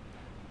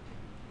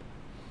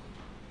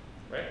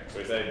 Right? So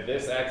we say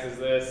this x is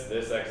this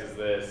x is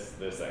this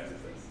x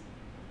is this.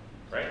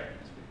 Right?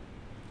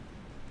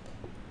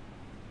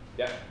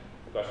 Yeah?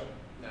 Question?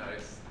 No,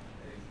 it's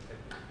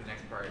the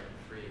next part,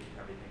 free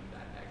everything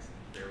that x,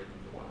 for everything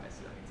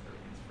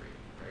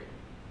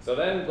So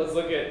then let's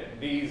look at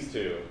these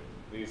two.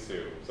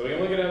 So we can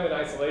look at them in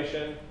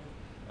isolation.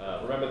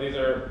 Remember, these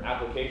are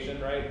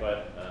application, right?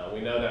 But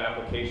we know that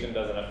application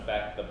doesn't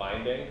affect the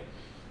binding.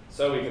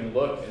 So we can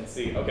look and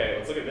see, okay,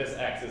 let's look at this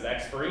x. Is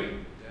x free?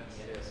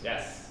 Yes.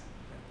 Yes.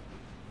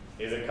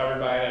 Is it covered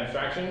by an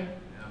abstraction?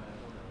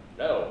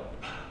 No.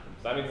 So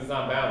that means it's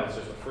not bound, it's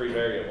just a free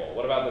variable.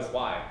 What about this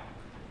y?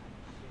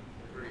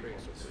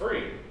 It's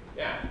free,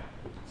 yeah.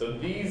 So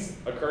these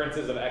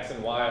occurrences of x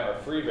and y are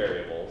free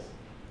variables,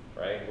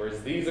 right?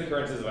 Whereas these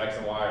occurrences of x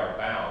and y are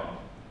bound,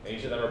 and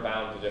each of them are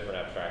bound to different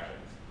abstractions.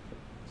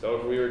 So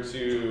if we were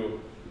to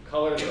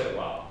color it,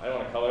 well, I don't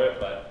want to color it,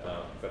 but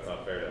that's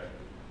not fair to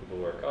people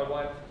who are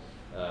colorblind.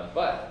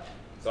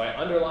 So I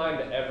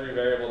underlined every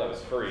variable that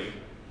was free,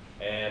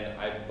 and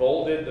I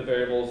bolded the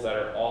variables that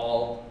are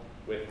all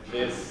with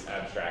this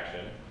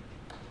abstraction,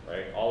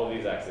 right? All of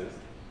these x's.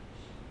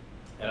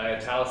 And I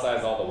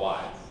italicized all the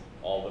y's,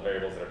 all the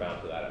variables that are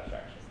bound to that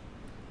abstraction,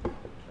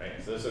 right?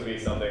 So this would be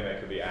something that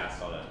could be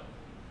asked on a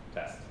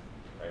test,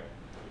 right?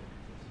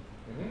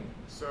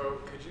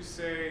 So could you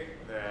say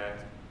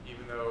that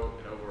even though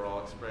an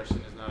overall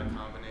expression is not a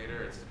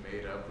combinator, it's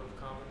made up of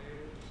combinators?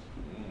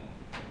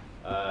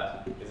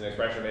 Is an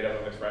expression made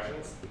up of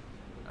expressions?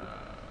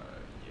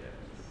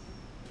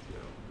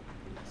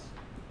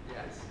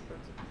 Yes.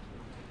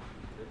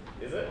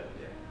 Is it?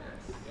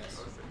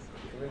 Yes.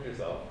 Convince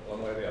yourself,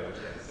 one way or the other.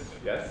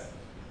 Yes?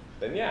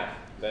 Then yeah,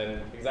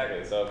 then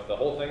exactly. So if the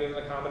whole thing isn't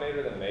a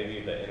combinator, then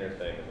maybe the inner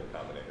thing is a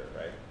combinator,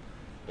 right?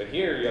 But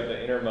here you have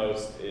the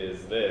innermost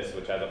is this,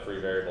 which has a free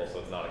variable, so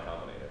it's not a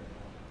combinator.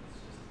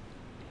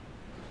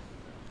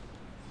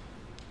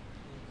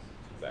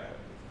 Exactly.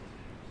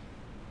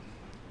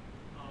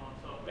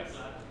 So quick Yes.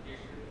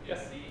 clarification. Yes.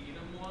 If the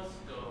innermost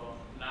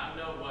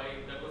lambda y,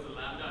 that was a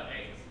lambda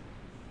x,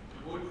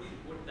 would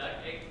that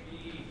x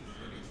be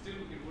still,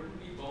 it wouldn't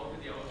be bound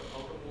with the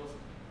outermost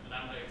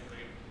lambda x,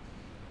 right?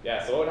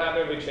 Yeah, so what would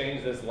happen if we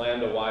change this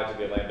lambda y to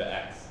be a lambda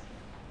x?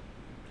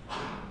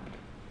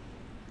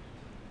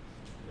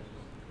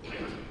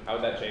 How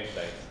would that change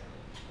things?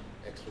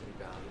 X would be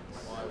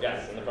bound.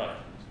 Yes, in the front.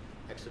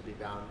 X would be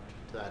bound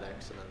to that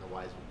X, and then the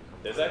Y's would become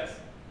This bound, x?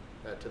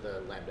 to the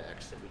lambda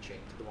X that we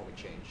changed, to the one we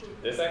changed.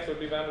 This x would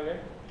be bound in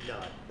here? No,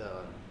 the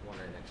one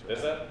right next to it.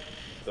 This x?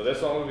 So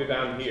this one would be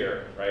bound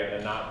here, right,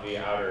 and not the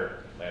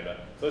outer lambda.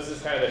 So this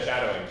is kind of the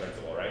shadowing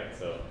principle, right?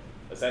 So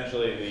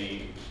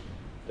essentially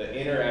the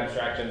inner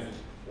abstractions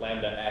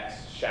lambda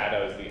x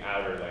shadows the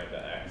outer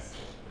lambda x.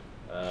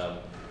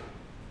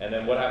 And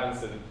then what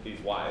happens to these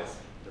y's?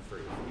 The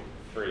free.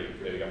 Free.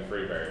 They become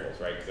free variables,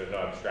 right? Because there's no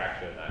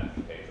abstraction that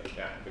contains them.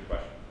 Yeah, good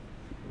question.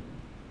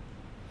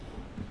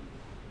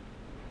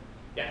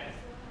 Yeah.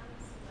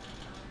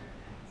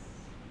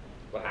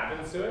 What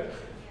happens to it?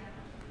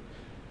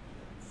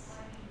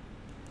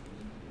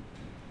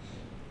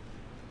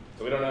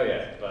 So we don't know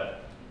yet,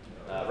 but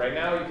right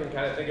now you can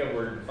kind of think of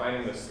we're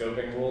defining the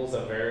scoping rules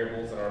of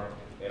variables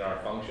in our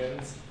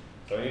functions.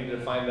 So we need to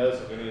define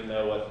those if we need to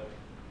know what,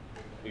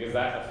 because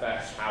that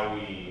affects how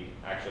we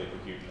actually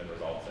compute and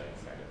resolve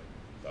things, kind of.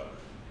 So,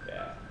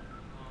 yeah.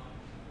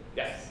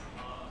 Yes?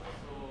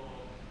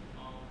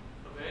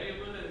 A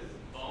variable is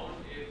bound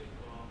if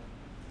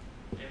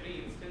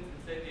every instance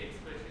inside the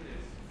expression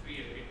is free,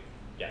 right?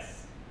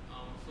 Yes.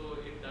 So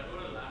if that were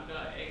a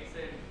lambda x,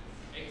 and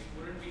x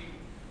wouldn't be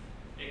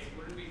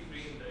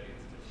free in that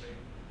instance,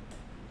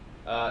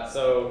 right?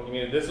 So you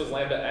mean this was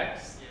lambda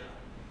x? Yeah.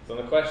 So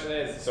the question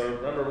is, so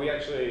remember we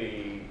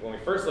actually, when we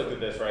first looked at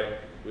this, right,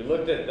 we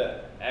looked at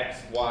the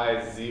x,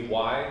 y, z,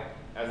 y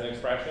as an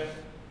expression,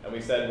 and we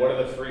said, what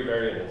are the free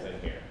variables in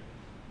here?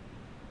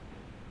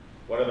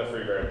 What are the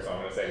free variables? So I'm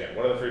going to say again,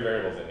 what are the free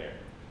variables in here?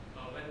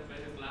 When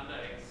is lambda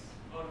x?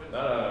 Or when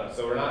No.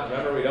 So we're not,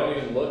 remember, we don't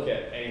even look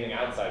at anything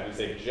outside. We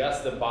say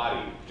just the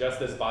body, just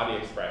this body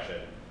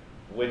expression,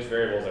 which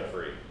variables are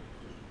free?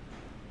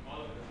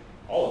 all of them.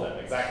 All of them,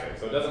 exactly.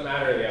 So it doesn't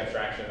matter the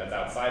abstraction that's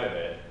outside of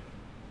it,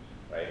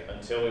 right,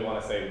 until we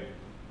want to say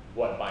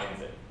what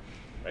binds it,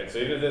 right? So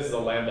even if this is a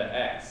lambda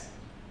x,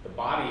 the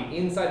body,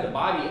 inside the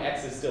body,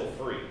 x is still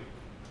free.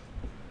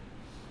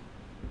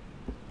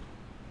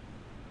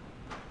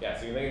 Yeah,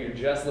 so you think you're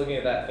just looking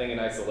at that thing in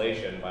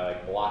isolation by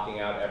like blocking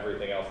out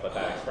everything else but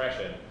that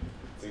expression.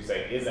 So you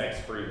say, is x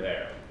free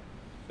there?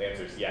 The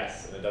answer is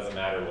yes, and it doesn't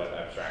matter what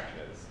abstraction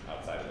is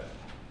outside of it.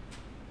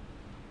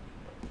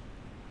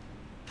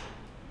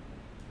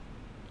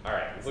 All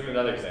right, let's look at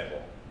another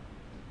example.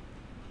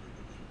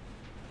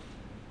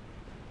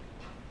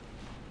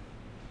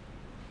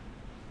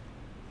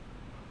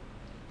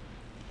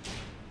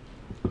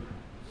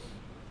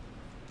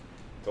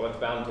 So what's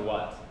bound to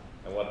what?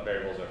 And what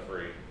variables are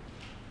free?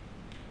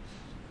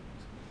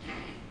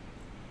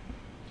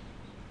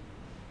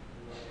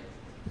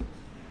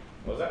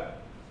 What was that?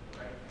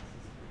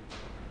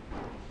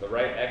 The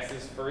right x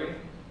is free?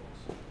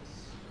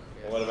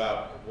 And what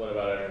about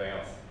everything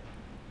else?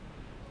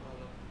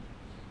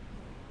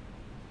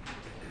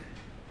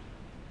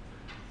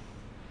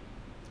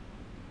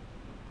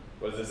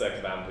 What is this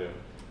x bound to?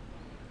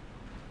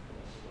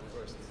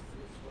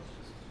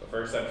 The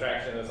first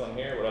abstraction, this one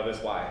here. What about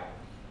this y?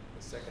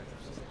 The second.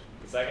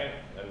 The second,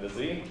 and the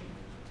z?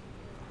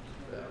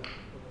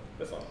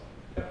 This one.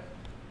 Yep.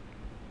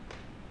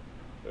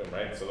 Boom,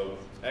 right? So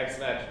the x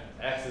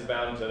is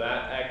bound to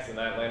that x in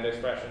that lambda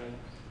expression,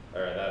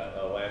 or that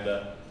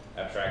lambda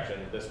abstraction.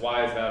 This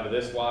y is bound to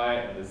this y,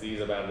 and the z's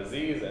are bound to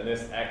z's, and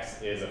this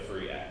x is a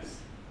free x.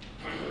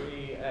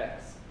 Free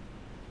x.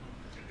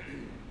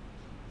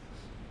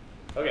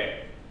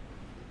 Okay.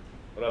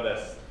 What about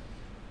this?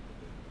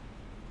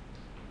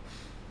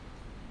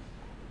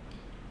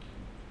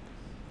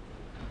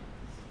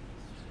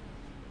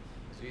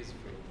 Z is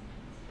free.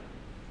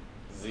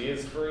 Z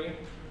is free.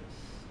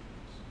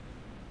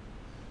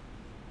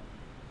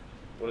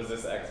 What is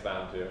this x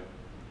bound to?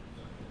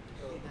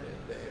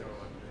 The arrow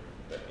one.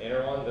 The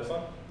inner one? This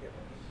one? Yep.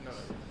 No.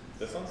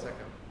 This one? Second.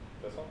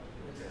 This one?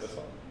 Yes. This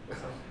one? This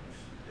one.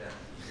 Yeah.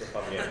 It's a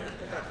fun game.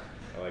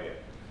 I like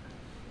it.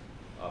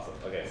 Awesome.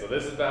 Okay, so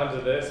this is bound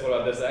to this. What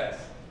about this x?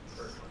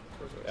 First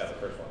one. Yeah, the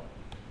first one.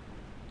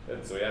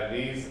 Good. So we have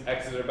these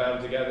x's are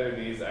bound together.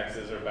 These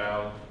x's are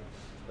bound.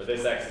 Or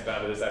this x is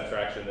bound to this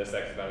abstraction. This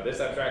x is bound to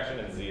this abstraction,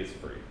 and z is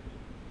free.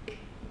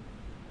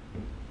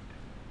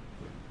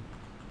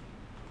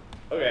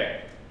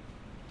 Okay.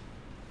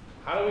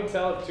 How do we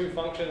tell if two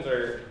functions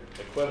are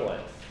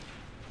equivalent?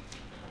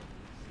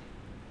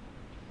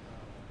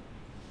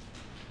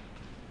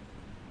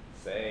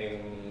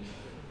 Same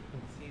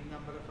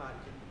number of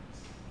arguments.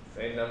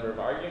 Same number of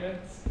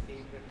arguments?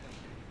 Same return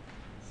type.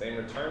 Same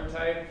return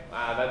type?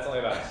 That's only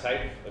about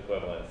type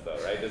equivalence though,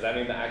 right? Does that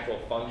mean the actual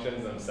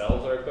functions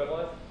themselves are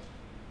equivalent?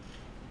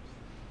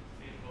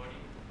 Same body.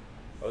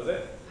 What was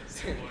it?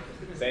 Same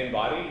body. Same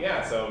body?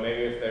 Yeah, so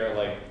maybe if they're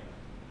like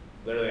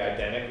literally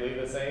identically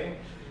the same,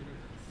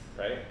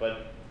 right?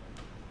 But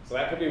so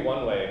that could be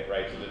one way,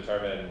 right, to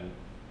determine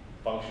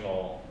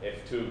functional,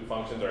 if two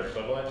functions are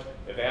equivalent.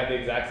 If they have the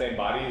exact same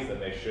bodies, then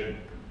they should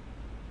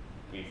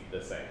be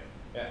the same.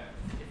 Yeah?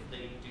 If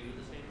they do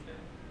the same thing?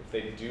 If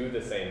they do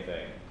the same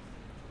thing,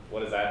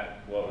 what is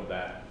that? What would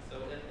that? So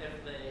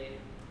if they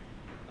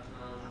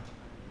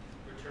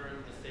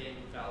return the same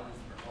values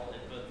for all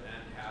inputs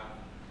and have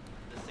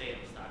the same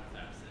stock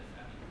effects,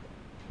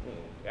 if any.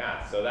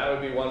 Yeah, so that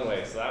would be one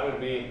way. So that would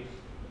be,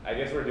 I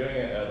guess we're doing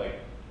it at like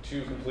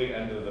two complete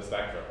ends of the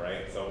spectrum,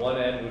 right? So one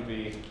end would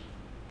be,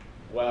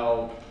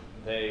 well,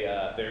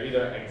 they're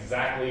either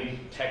exactly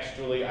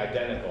textually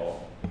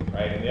identical,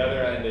 right? And the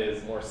other end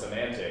is more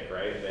semantic,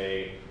 right?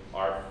 They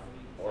are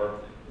or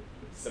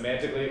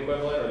semantically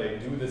equivalent, or they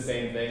do the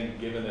same thing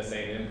given the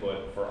same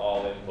input for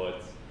all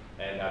inputs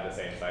and have the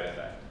same side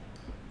effect.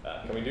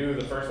 Can we do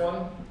the first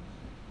one?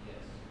 Yes.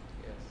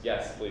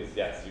 Yes, please.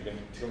 Yes, you can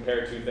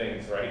compare two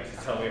things, right? To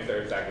tell me if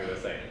they're exactly the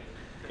same.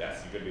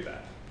 Yes, you could do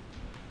that.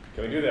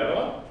 Can we do the other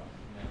one?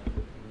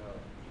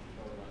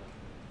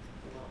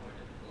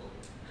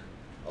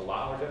 No. A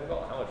lot more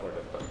difficult? How much more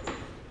difficult?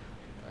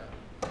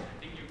 I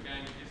think you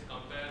can just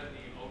compare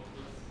the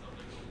outputs of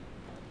the two.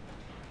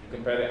 You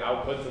compare the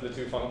outputs of the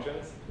two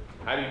functions.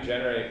 How do you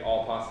generate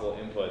all possible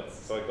inputs?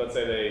 So like, let's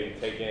say they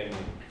take in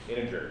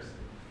integers.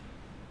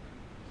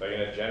 So you're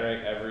going to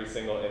generate every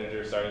single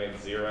integer starting at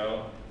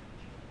 0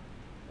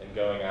 and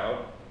going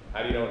out.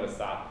 How do you know when to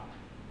stop?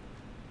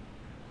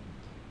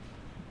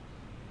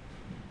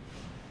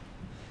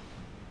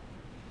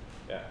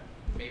 Yeah.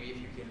 Maybe if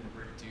you can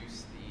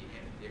reduce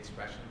the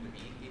expression to be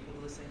equal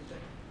to the same thing.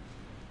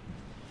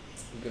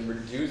 You can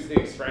reduce the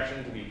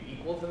expression to be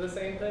equal to the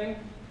same thing.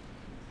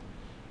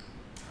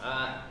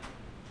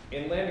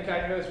 In Lambda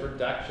Calculus,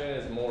 reduction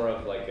is more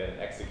of like an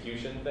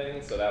execution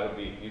thing. So that would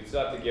be, you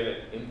still have to give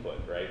it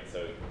input, right?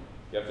 So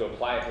you have to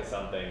apply it to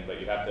something, but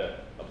you have to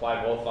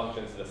apply both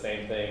functions to the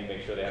same thing,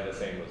 make sure they have the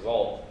same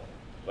result.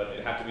 But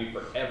it have to be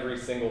for every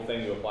single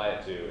thing you apply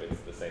it to,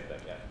 it's the same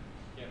thing, yeah.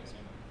 Yeah,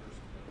 same.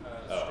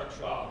 Oh,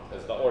 wow,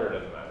 because the order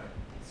doesn't matter.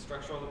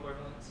 Structural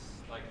equivalence,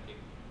 like the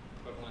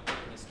equivalent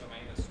in this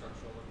domain is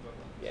structural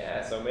equivalence.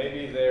 Yeah, so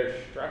maybe they're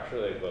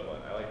structurally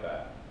equivalent. I like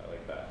that. I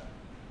like that.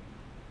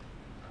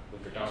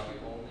 Can't you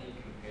only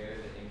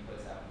compare the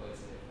inputs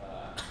outputs if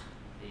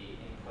the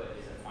input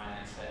is a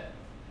finite set?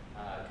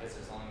 Because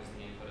as long as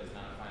the input is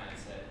not a finite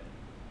set,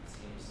 it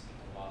seems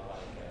a lot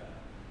like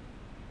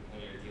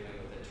when you're dealing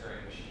with a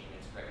Turing machine,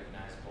 it's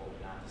recognizable but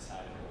not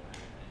decidable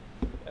kind of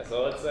thing. Yeah,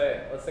 so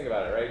let's think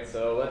about it, right?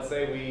 So let's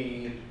say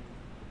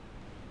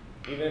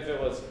even if it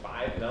was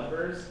 5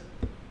 numbers,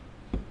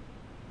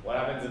 what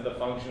happens if the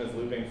function is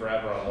looping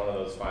forever on one of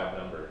those 5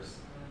 numbers?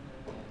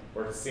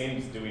 Or it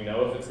seems, do we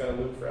know if it's going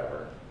to loop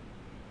forever?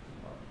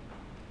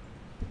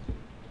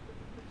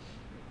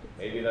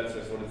 Maybe that's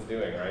just what it's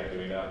doing, right? Do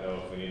we not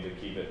know if we need to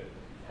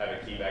have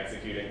it keep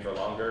executing for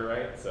longer,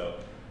 right? So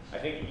I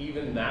think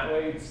even that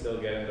way you'd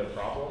still get into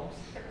problems.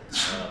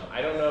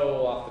 I don't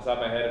know off the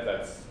top of my head if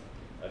that's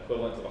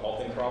equivalent to the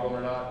halting problem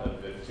or not,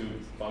 if two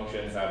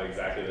functions have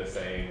exactly the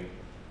same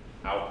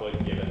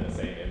output given the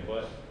same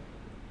input.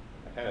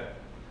 I kind of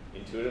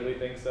intuitively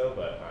think so,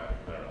 but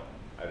I don't know.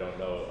 I don't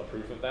know a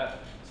proof of that.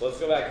 So let's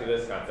go back to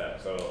this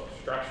concept. So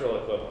structural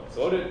equivalence.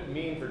 So what would it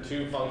mean for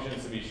two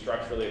functions to be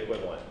structurally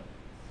equivalent?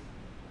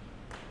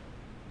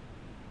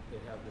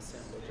 have the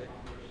same logic.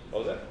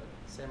 What was it?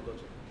 Same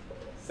logic.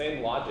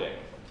 Same logic.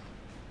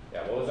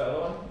 Yeah, what was that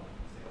other one?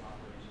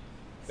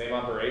 Same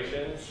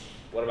operations.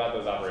 What about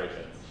those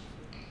operations?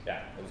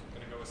 Yeah. I was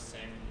going to go with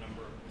same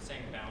number of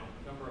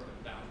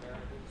bound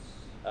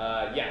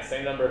variables. Yeah,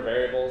 same number of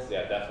variables.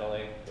 Yeah,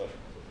 definitely.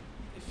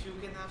 If you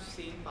can have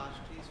same parse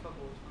trees for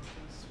both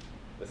functions.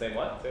 The same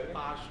what? Say it again?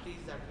 Parse trees,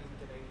 that means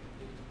the right.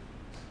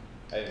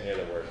 I didn't hear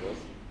the word. What was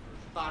it?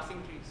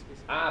 Parsing trees,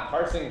 basically. Ah,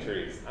 parsing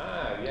trees.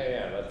 Ah,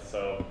 yeah. That's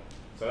so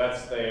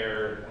that's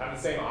their have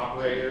the same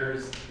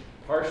operators.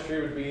 Parse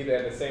tree would be they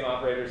have the same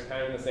operators,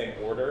 kind of in the same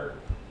order.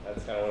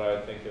 That's kind of what I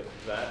would think of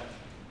that.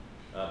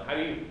 How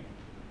do you?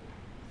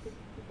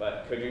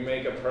 But could you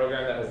make a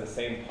program that has the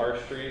same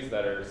parse trees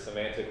that are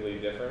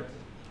semantically different?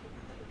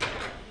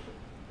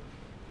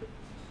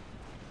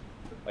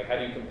 Like, how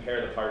do you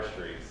compare the parse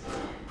trees?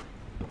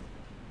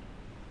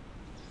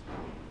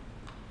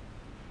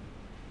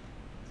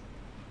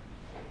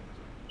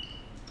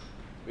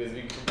 Because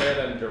if you compare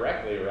them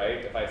directly,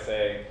 right? If I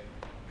say,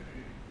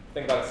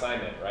 think about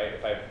assignment, right?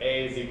 If I have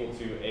A is equal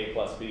to A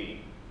plus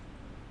B,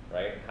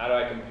 right? How do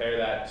I compare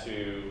that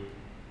to,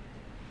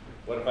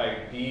 what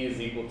if B is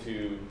equal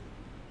to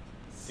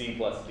C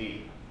plus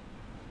D?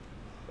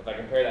 If I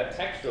compare that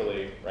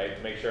textually, right,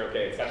 to make sure,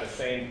 okay, it's got the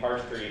same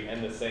parse tree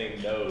and the same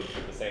nodes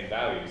with the same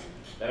values,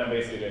 then I'm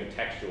basically doing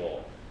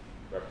textual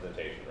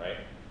representation, right?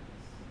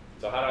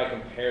 So how do I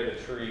compare the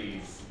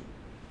trees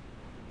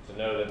to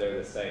know that they're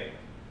the same?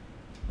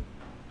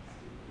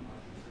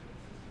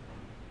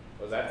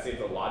 Was that, see if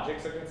the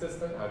logics are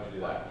consistent? How'd you do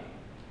that?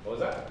 What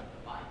was that?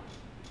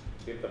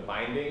 See if the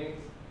bindings,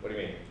 what do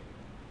you mean?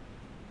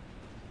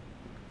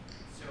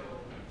 So,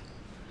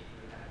 if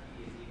you have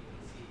B is equal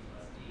to C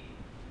plus D,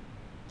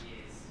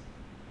 is,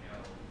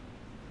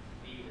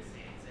 B the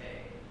same as A,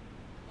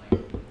 like,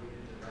 where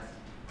did the rest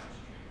of the parse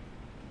tree?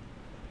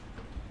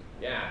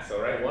 Yeah, so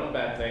right, one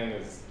bad thing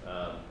is,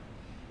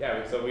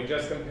 yeah, so we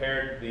just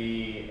compared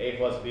the A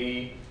plus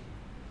B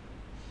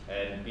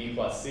and B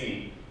plus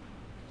C.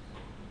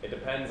 It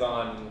depends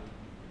on,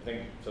 I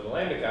think, so the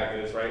Lambda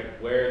calculus, right,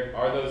 where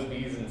are those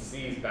B's and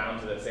C's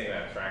bound to the same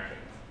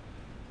abstractions,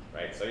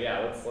 right? So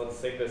yeah, let's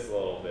take this a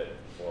little bit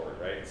forward,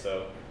 right?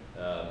 So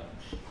are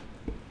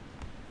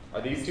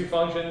these two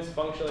functions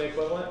functionally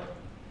equivalent?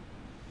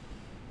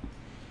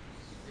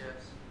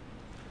 Yes.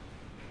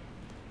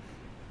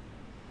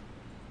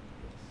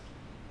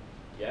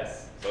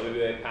 Yes. So do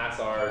they pass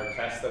our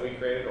test that we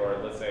created, or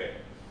let's say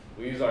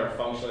we use our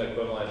functional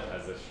equivalent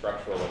as a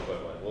structural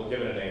equivalent. We'll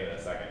give it a name in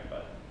a second,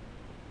 but.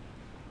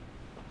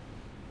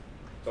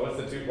 So what's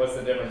the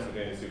difference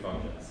between these two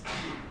functions?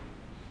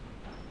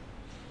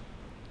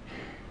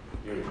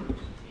 You.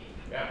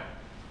 Yeah.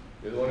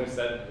 You're the one who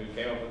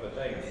came up with the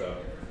thing, so.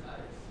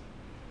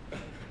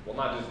 Well,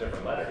 not just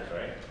different letters,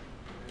 right?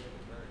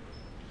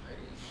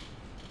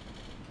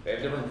 They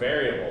have different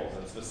variables,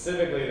 and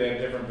specifically they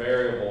have different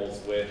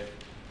variables with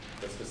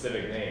the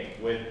specific name,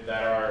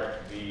 that are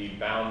the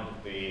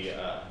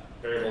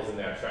variables in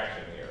the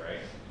abstraction here, right?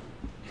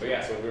 So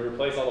yeah, so if we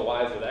replace all the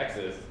y's with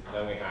x's,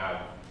 then we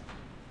have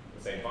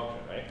the same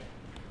function, right?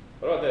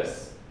 What about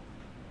this?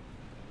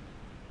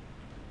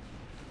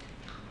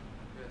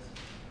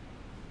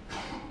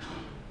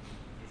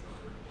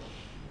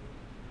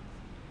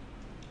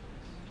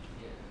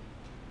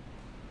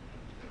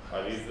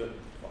 Are these the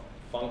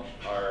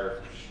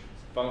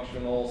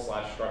functional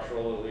 /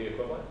 structurally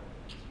equivalent?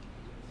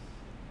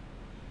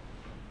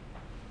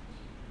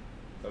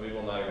 Some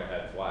people nodding their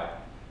heads. Why?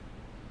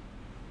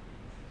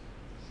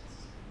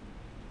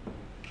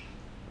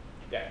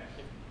 Yeah.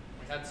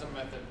 We had some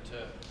method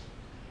to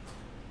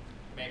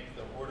make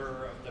the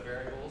order of the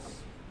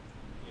variables,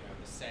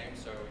 the same,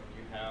 so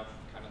you have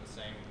kind of the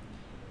same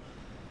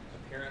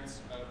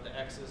appearance of the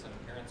x's and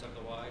appearance of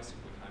the y's. If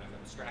we kind of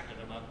abstracted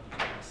them up to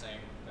the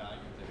same value,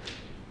 they would be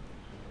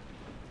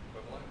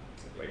equivalent.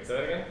 Wait, say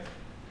that again?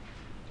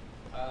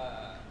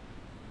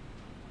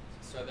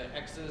 So the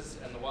x's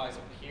and the y's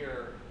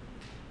appear,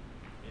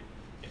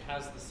 it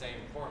has the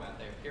same format.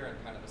 They appear in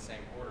kind of the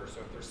same order.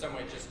 So if there's some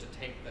way just to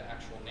take the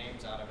actual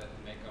names out of it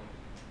and make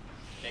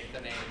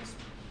the names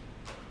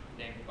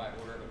named by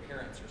order of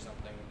appearance or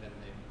something, then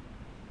they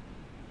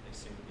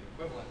seem to be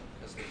equivalent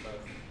because they're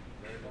both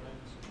variable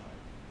names.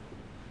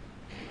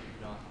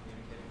 Not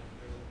communicating them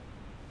clearly.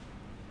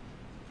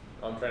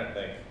 I'm trying to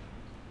think.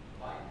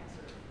 Y and x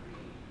are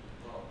free.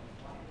 Well,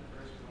 y in the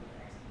first one,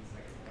 x in the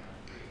second one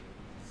are free.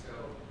 So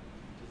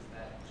does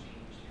that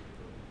change your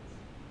equivalence?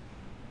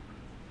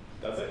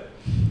 Does it?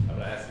 I'm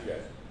going to ask you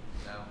guys.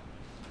 No.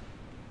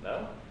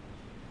 No?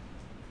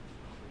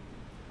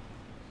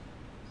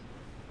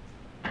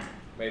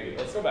 Maybe.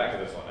 Let's go back to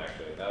this one,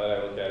 actually. Now that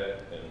I look at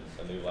it in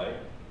a new light,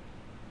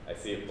 I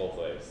see it both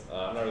ways.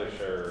 I'm not really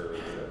sure.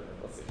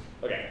 Let's see.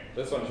 Okay,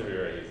 this one should be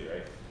very easy,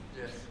 right?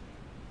 Yes.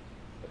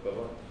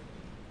 Equivalent?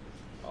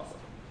 Awesome.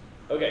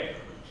 Okay.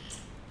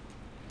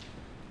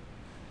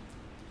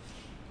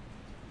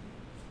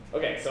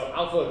 Okay,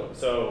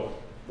 so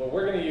what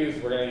we're going to use,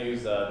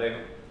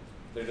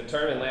 there's a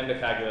term in Lambda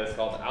Calculus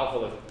called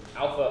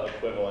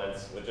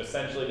alpha-equivalence, which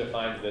essentially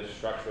defines the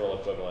structural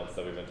equivalence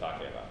that we've been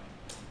talking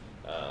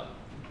about.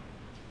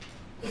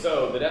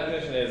 So the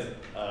definition is,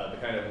 the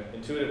kind of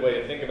intuitive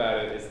way to think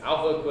about it is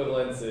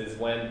alpha-equivalence is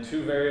when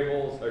two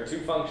variables or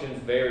two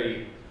functions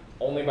vary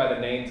only by the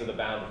names of the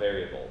bound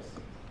variables,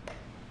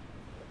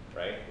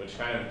 right? Which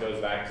kind of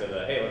goes back to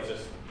the, hey, let's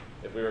just,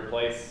 if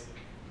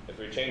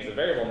we change the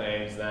variable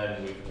names,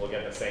 then we'll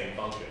get the same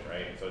function,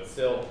 right? So it's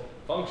still,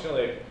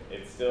 functionally,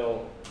 it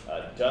still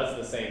does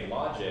the same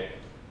logic,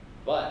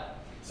 but,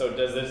 so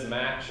does this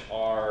match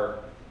our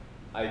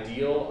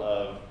ideal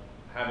of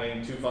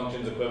having two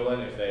functions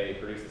equivalent if they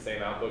produce the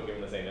same output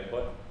given the same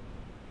input?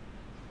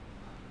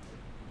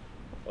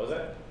 What was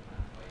it?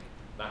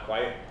 Not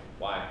quite?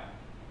 Why?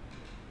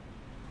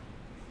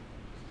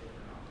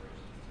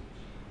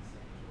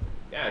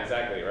 Yeah,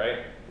 exactly, right?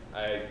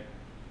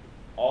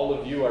 All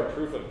of you are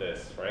proof of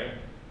this, right?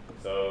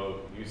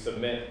 So you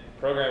submit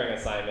programming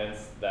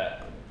assignments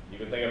that you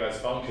can think of as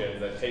functions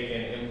that take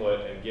in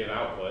input and give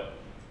output,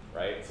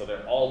 right? So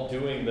they're all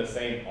doing the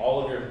same,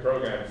 all of your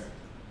programs,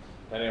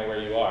 depending on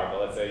where you are, but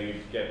let's say you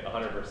get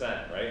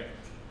 100%, right?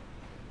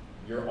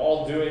 You're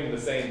all doing the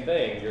same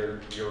thing.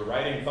 You're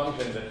writing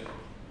functions that,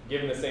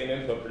 given the same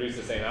input, produce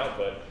the same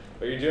output,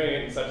 but you're doing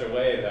it in such a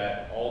way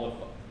that all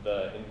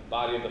the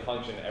body of the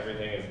function,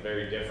 everything is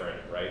very different,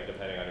 right,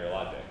 depending on your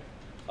logic.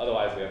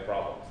 Otherwise, we have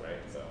problems, right?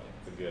 So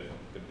it's a good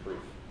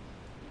proof.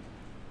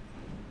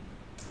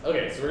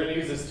 Okay, so we're going to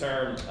use this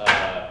term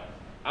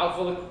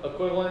alpha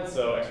equivalent.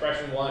 So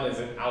expression 1 is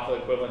an alpha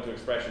equivalent to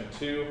expression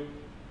 2.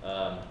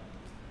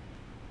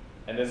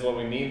 And this is what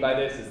we mean by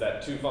this, is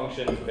that two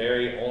functions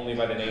vary only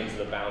by the names of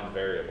the bound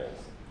variables.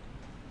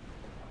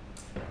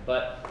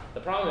 But the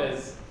problem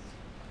is,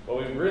 what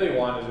we really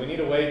want is we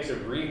need a way to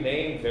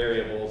rename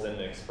variables in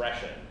an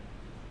expression,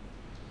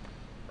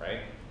 right?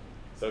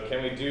 So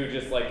can we do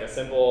just like a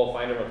simple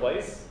find and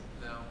replace?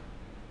 No.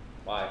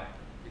 Why?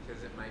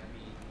 Because it might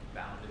be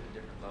bounded at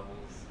different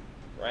levels.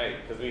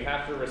 Right, because we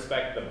have to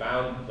respect the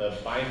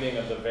binding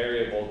of the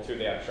variable to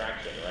the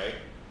abstraction, right?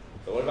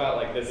 So what about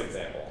like this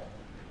example?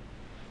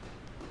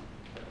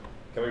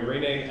 Can we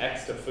rename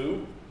x to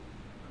foo?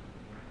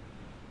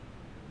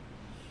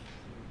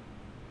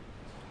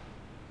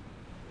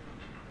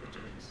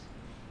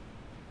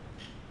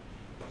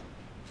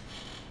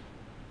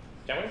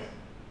 Can we?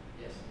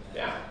 Yes.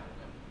 Yeah.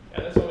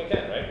 Yeah, that's what we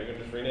can, right? We can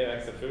just rename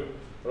x to foo.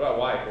 What about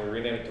y? Can we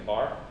rename it to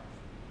bar?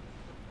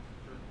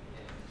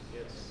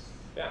 Yes.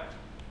 Yeah.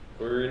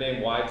 Can we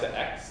rename y to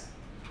x?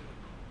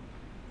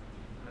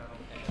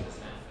 X is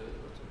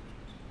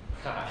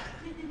not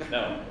food.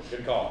 No,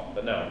 good call.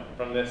 But no,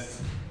 from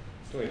this,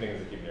 too many things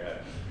to keep in your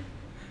head.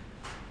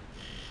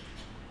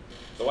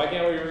 So why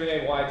can't we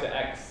rename y to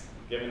x,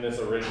 given this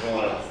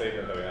original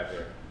statement that we have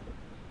here?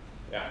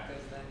 Yeah.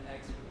 Because then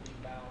x would be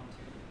bound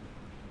to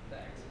the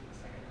x in the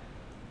second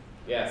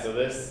line. Yeah, so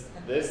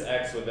this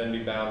x would then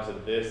be bound to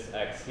this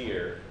x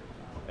here,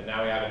 and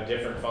now we have a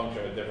different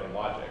function with different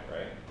logic,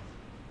 right?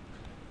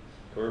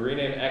 Can we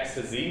rename x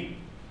to z?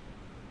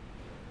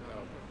 No.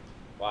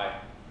 Why?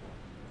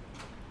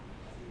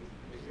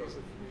 Because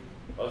of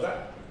What was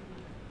that?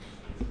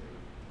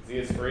 Z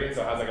is free,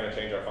 so how's that going to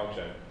change our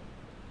function?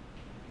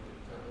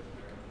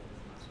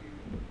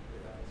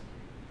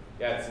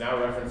 Yeah, it's now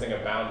referencing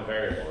a bound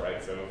variable,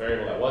 right? So a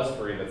variable that was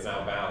free that's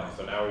now bound.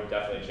 So now we've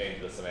definitely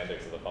changed the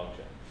semantics of the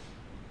function.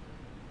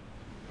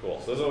 Cool.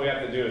 So this is what we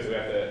have to do is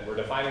we're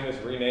defining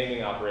this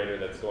renaming operator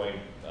that's going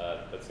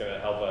to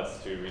help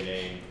us to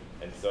rename.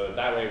 And so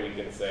that way we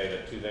can say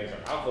that two things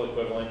are alpha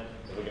equivalent,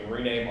 so we can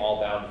rename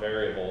all bound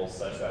variables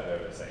such that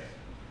they're the same.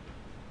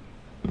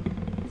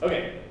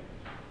 Okay,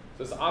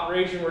 so this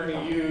operation we're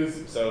going to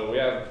use, so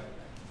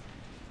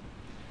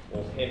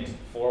we'll hint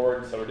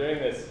forward. So we're doing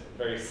this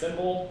very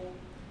simple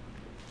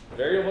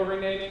variable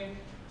renaming.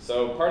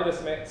 So part of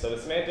the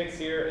semantics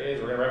here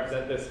is we're going to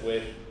represent this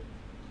with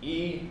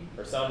e,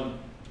 or some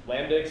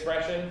lambda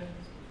expression,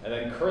 and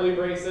then curly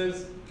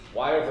braces,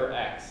 y over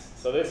x.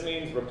 So this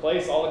means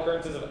replace all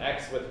occurrences of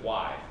x with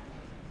y.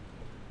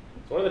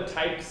 So what are the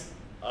types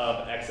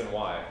of x and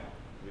y?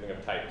 If you think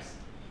of types.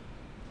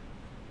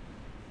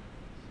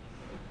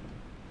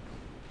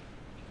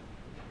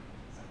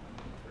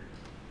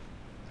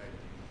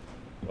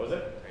 What was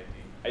it?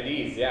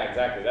 IDs, yeah,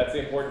 exactly. That's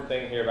the important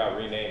thing here about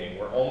renaming.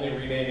 We're only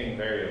renaming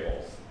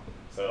variables.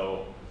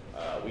 So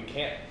we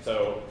can't,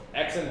 so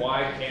x and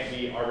y can't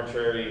be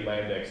arbitrary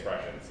lambda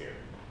expressions here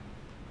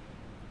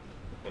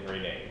in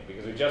renaming,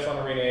 because we just want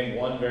to rename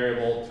one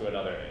variable to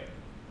another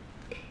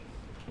name.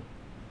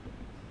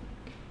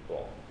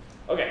 Cool.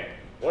 Okay,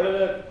 what are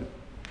the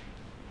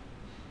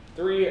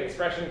 3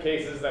 expression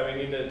cases that we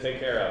need to take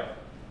care of?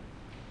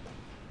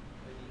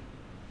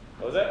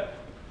 What was it?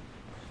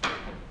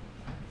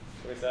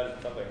 We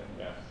said something,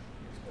 yeah.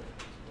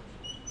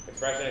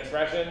 Expression.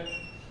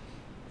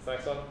 What's the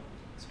next one?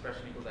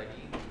 Expression equals ID.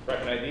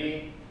 Expression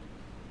ID.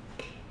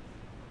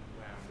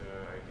 Lambda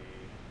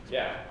ID.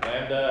 Yeah,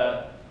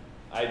 lambda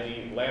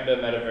ID, lambda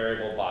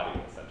metavariable body,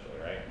 essentially,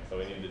 right? So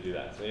we need to do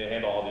that. So we need to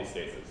handle all these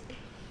cases.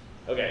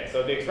 Okay,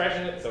 so the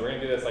expression, so we're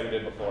going to do this like we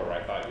did before, where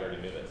I thought you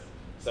already knew this.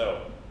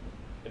 So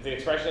if the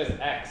expression is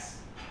x,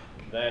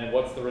 then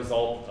what's the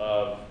result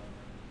of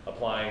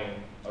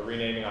applying a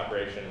renaming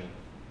operation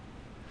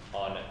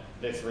on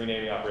this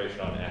renaming operation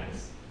on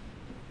x?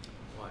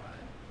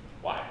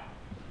 Y.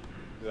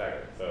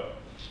 Exactly. So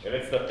if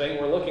it's the thing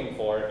we're looking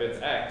for, if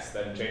it's x,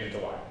 then change it to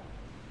y.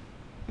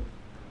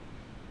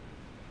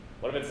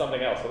 What if it's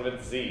something else? What if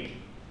it's z?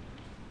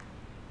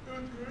 I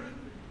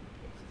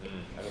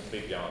can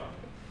speak beyond.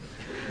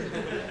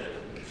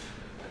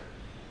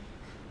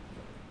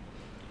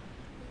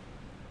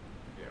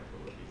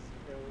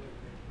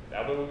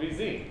 Alpha would be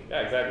z.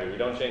 Yeah, exactly. We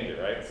don't change it,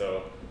 right?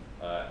 So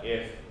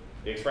if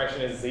the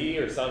expression is z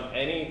or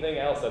anything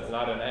else that's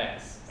not an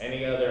x,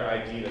 any other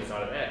ID that's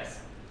not an x,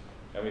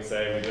 and we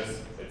say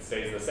it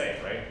stays the same,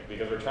 right?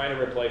 Because we're trying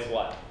to replace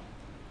what?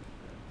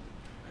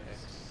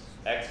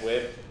 X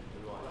with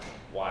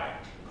y.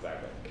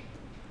 Exactly.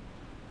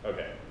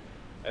 Okay.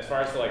 As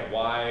far as to like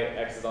why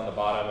x is on the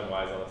bottom and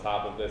y is on the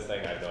top of this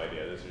thing, I have no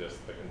idea. This is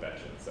just the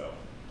convention, so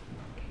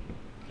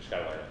just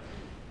gotta learn it.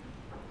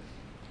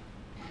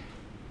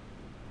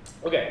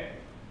 Okay.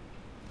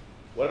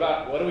 What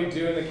do we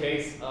do in the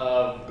case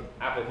of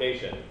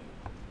application?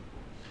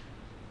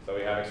 So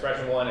we have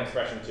expression 1,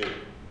 expression 2.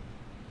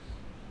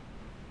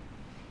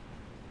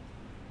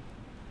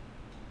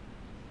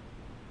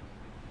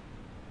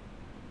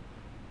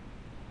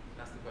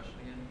 Ask the question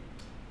again.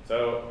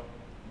 So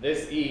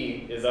this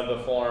E is of the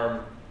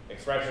form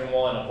expression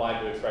 1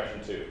 applied to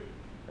expression 2,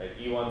 right?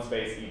 E1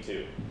 space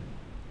E2.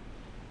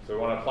 So we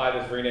want to apply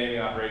this renaming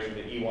operation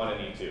to E1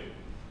 and E2.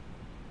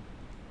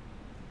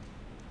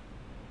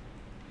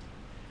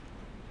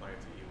 Apply it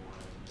to E1,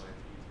 apply it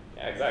to E2.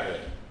 Yeah, exactly.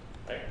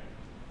 Right?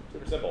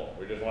 Super simple.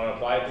 We just want to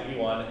apply it to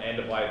E1 and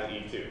apply it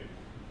to E2.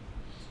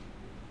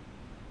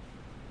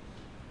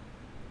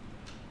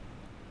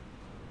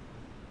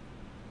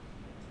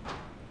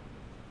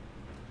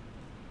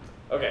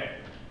 Okay.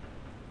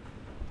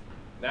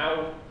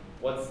 Now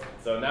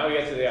now we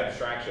get to the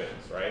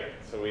abstractions, right?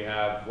 So we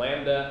have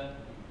lambda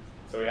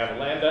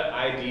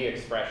ID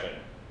expression.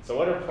 So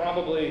what are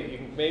probably, you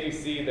can maybe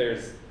see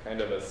there's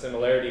kind of a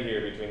similarity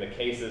here between the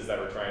cases that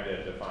we're trying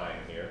to define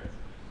here.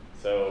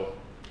 So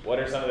what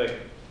are some of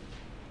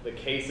the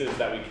cases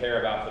that we care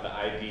about for the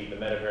ID, the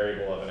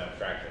metavariable of an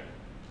abstraction?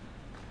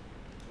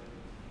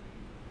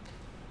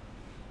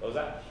 What was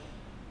that?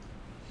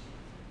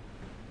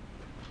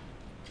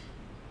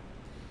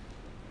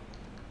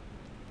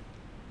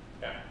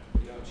 Yeah.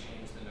 You don't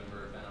change the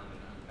number of bound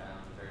and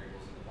unbound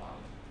variables in the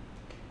body.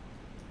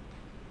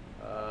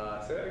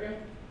 Say that again?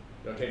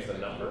 You don't change the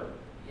number?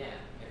 Yeah,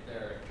 if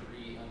there are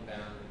 3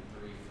 unbound and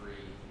 3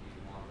 free,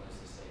 you want those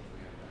to stay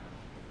 3 unbound.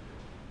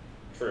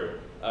 True.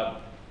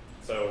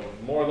 So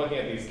more looking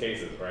at these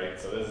cases, right?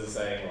 So this is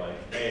saying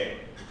like, hey,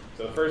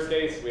 so the first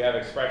case, we have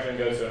expression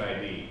goes to an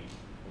ID.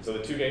 And so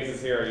the two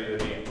cases here are either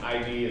the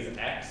ID is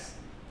X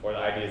or the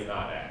ID is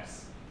not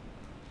X.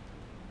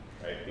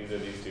 Right? These are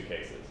these two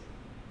cases.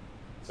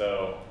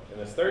 So in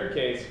this third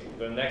case,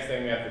 the next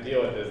thing we have to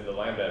deal with is the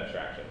lambda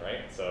abstraction,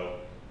 right? So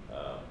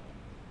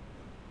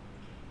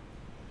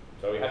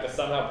we have to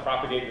somehow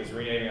propagate this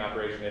renaming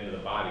operation into the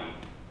body.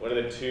 What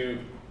are the two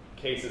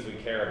cases we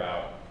care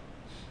about?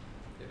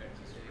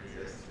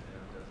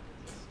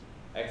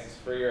 X is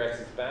free or X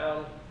is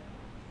bound?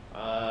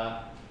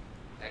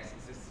 X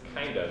exists in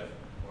Kind of.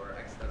 or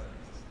X doesn't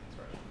exist in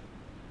expression.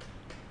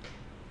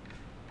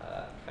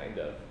 Kind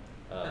of.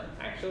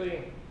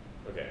 Actually,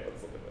 okay,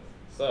 let's look at this.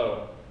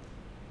 So,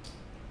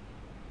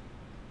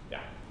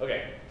 yeah,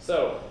 okay.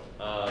 So,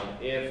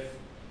 if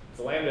it's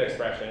a lambda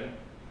expression,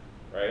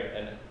 right,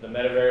 and the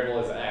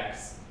metavariable is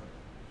X,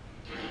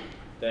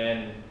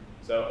 then,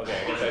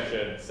 okay, I guess I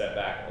should step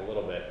back a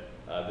little bit.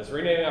 This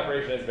renaming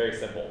operation is very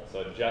simple,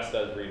 so it just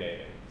does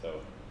renaming.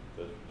 So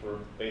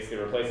basically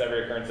replace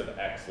every occurrence of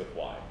X with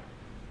Y.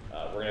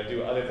 We're going to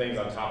do other things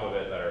on top of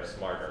it that are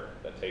smarter,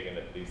 that take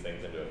these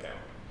things into account.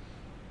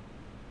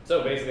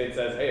 So basically it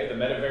says, hey, if the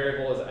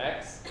metavariable is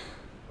X,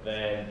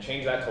 then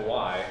change that to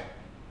Y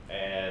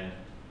and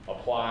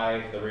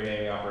apply the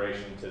renaming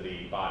operation to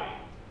the body.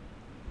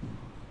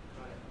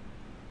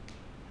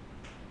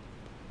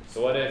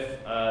 So what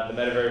if the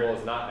metavariable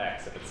is not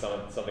X, if it's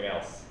something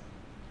else?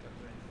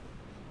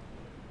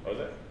 What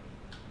was it?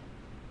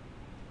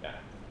 Yeah.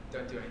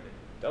 Don't do anything.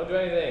 Don't do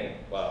anything.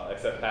 Well,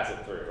 except pass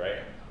it through, right?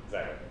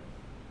 Exactly.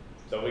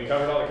 So we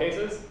covered all the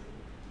cases?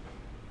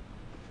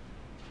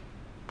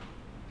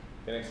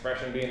 Can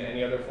expression be in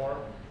any other form?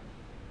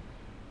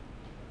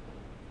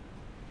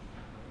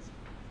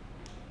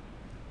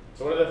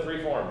 So what are the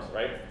three forms,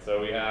 right?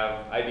 So we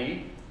have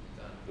ID,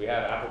 we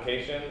have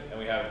application, and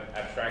we have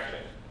abstraction,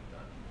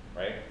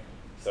 right?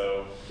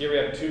 So here we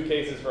have two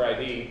cases for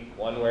ID,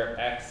 one where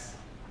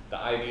the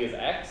ID is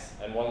X,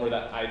 and one where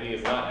the ID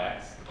is not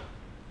X.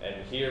 And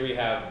here we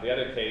have the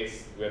other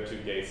case, we have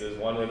two cases,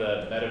 one where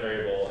the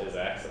metavariable is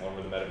X and one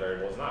where the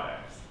metavariable is not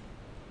X.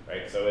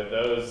 Right? So with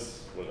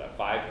those, what is that,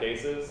 5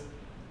 cases?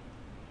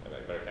 I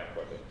better count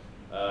quickly.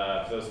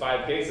 So those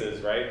 5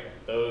 cases, right,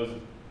 those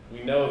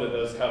we know that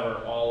those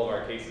cover all of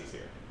our cases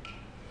here.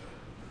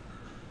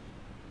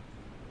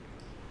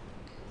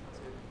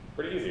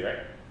 Pretty easy, right?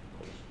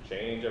 We'll just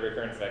change every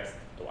occurrence of x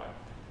to y.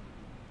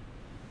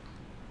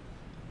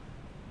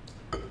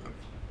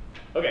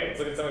 Okay, let's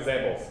look at some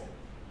examples.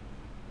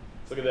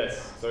 Let's look at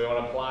this. So we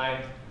want to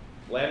apply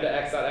lambda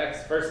x dot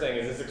x. First thing,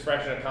 is this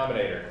expression a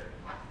combinator?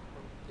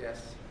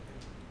 Yes.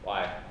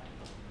 Why?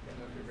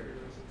 No free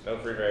variables. No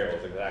free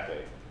variables, exactly.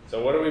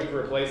 So what are we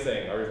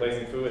replacing? Are we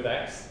replacing foo with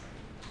x?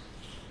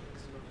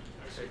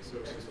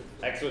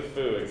 X with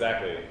foo,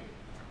 exactly.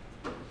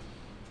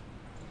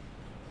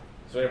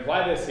 So we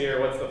apply this here,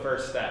 what's the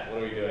first step? What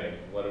are we doing?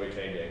 What are we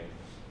changing?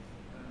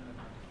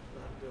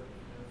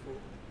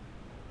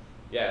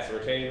 Yeah, so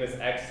we're changing this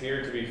x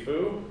here to be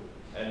foo,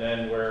 and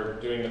then we're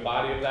doing the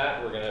body of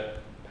that. We're going to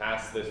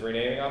pass this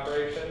renaming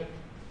operation,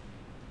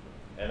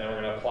 and then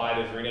we're going to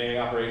apply this renaming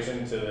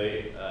operation to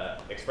the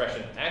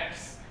expression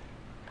x.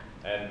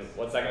 And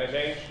what's that going to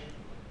change?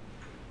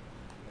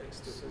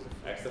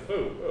 X to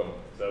foo. Boom.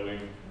 So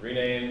we've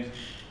renamed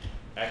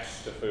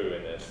x to foo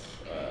in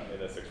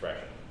this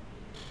expression.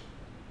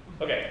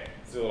 Okay,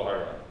 let's do a little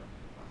harder one.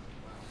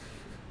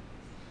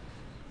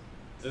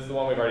 This is the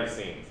one we've already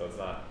seen, so it's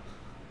not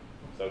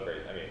so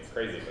crazy. I mean, it's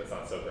crazy, but it's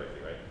not so crazy,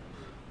 right?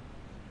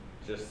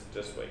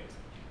 Just wait.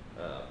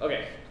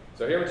 Okay,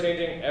 so here we're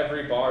changing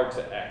every bar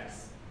to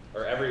x,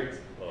 or every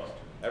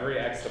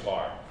x to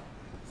bar,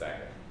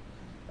 exactly.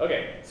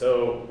 Okay,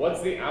 so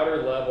what's the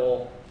outer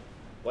level?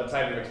 What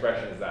type of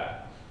expression is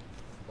that?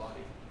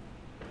 Body.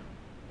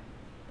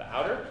 The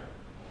outer?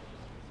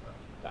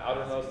 The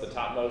outermost, the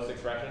topmost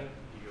expression?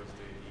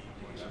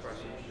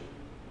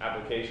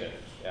 Application.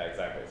 Yeah,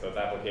 exactly. So it's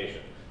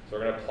application. So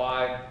we're going to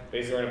apply,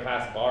 basically we're going to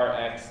pass bar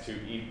x to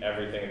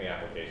everything in the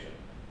application.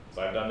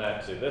 So I've done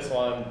that to this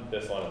one, and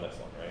this one,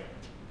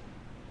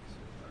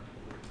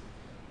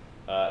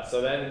 right?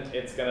 So then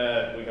it's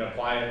gonna, we can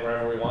apply it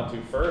wherever we want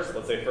to first.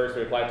 Let's say first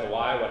we apply it to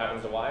y. What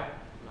happens to y?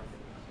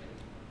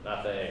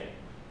 Nothing.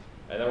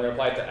 And then we're gonna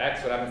apply it to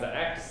x. What happens to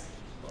x?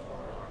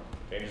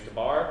 Changes to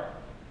bar.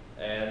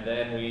 And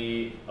then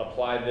we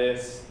apply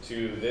this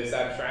to this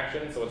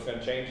abstraction. So what's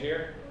gonna change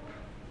here?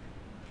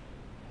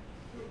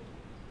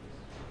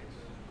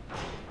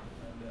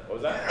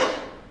 What was that?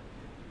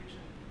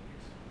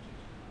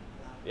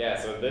 Yeah,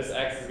 so this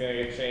x is going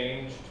to get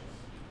changed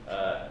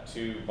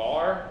to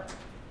bar,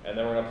 and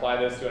then we're going to apply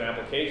this to an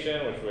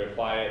application, which we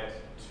apply it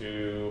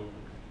to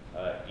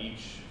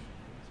each.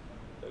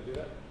 Did I do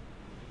that?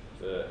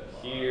 To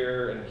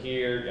here and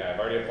here. Yeah, I've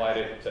already applied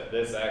it to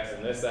this x,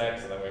 and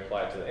then we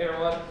apply it to the inner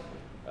one.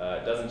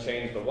 It doesn't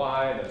change the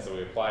y, and then so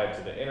we apply it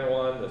to the inner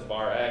one, this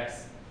bar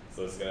x.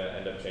 So it's going to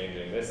end up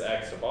changing this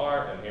x to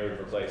bar, and here we've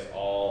replaced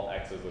all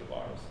x's with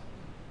bars.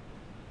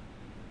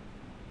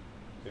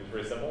 Seems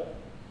pretty simple,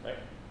 right?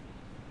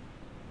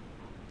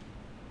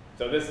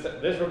 So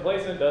this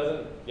replacement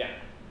doesn't, yeah.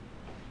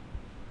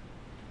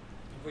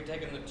 Have we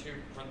taken the two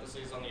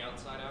parentheses on the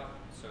outside out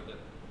so that,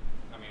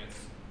 I mean, it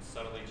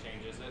subtly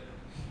changes it?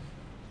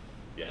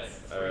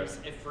 Yes.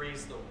 It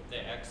frees the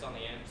x on the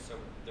end, so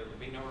there would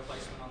be no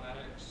replacement on that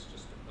x,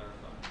 just to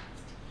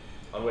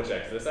clarify. On which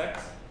x? This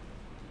x?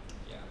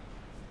 Yeah.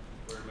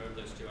 If we remove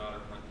those two outer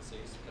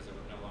parentheses because it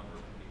would no longer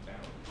be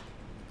bound.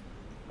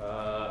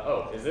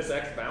 Oh, is this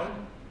x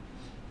bound?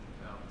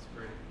 No, it's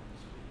free.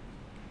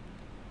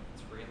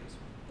 It's free in this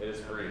one? It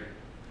is free.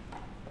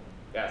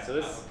 Yeah, so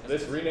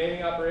this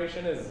renaming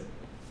operation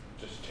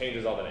just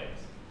changes all the names.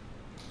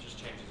 It just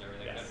changes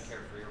everything. Yes. Doesn't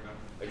care for your mode.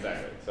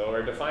 Exactly. So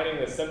we're defining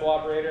this simple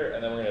operator,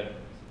 and then we're going to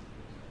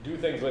do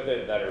things with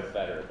it that are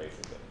better,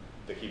 basically,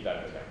 to keep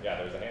that in account. Yeah,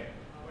 there's a hand.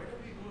 Why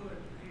don't we do a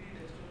greedy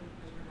textual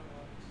replacement of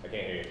all x? I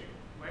can't hear you.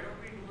 Why don't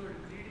we do a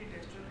greedy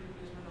textual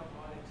replacement of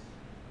all x?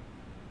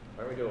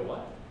 Why don't we do a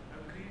what?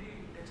 A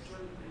greedy textual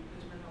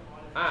replacement of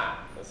all x.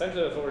 Ah,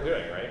 essentially that's what we're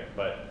doing, right?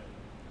 But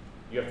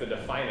you have to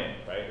define it,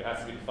 right? It has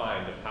to be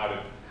defined of how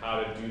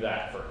to do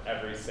that for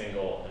every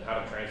single, and how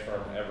to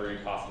transform every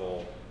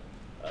possible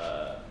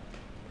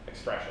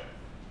expression,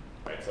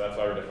 right? So that's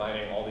why we're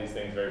defining all these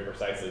things very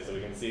precisely, so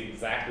we can see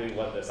exactly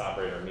what this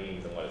operator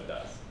means and what it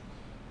does.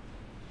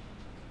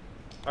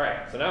 All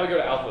right, so now we go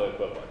to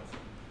alpha-equivalence.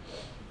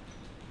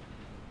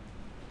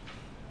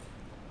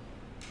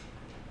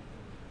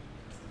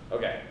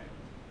 Okay,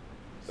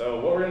 so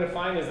what we're going to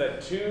find is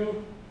that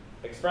two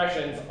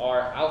expressions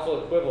are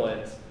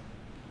alpha-equivalent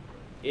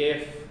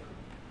if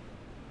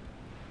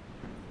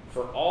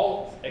for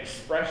all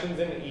expressions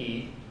in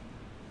E,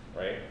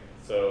 right?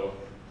 So,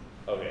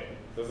 okay,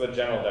 this is a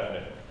general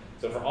definition.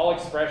 So for all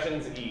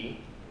expressions E,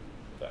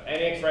 so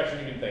any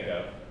expression you can think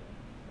of,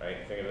 right?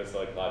 Think of this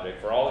like logic.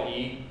 For all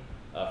E,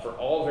 for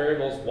all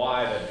variables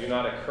Y that do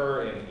not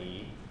occur in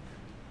E,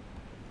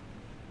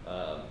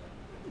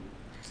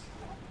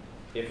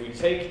 if we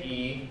take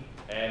E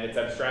and it's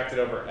abstracted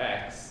over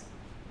X,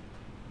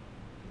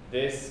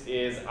 this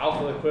is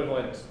alpha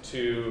equivalent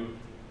to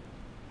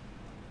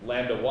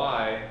lambda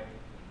Y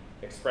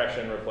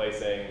expression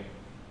replacing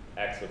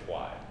X with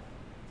Y.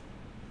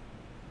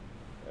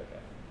 Okay.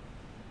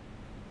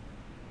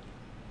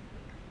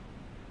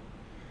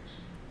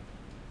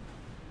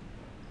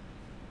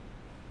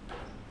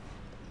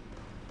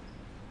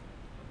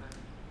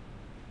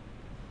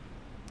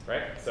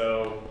 right?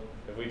 So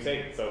if we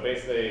take, so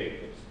basically,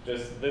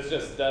 this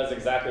just does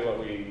exactly what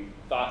we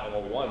thought and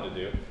what we wanted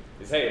to do,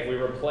 is hey, if we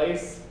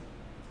replace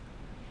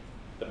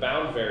the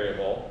bound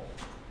variable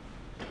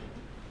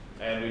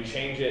and we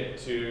change it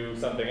to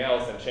something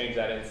else and change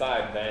that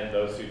inside, then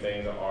those two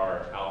things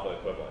are alpha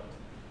equivalent.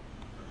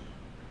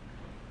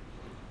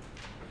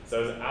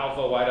 So is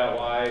alpha y dot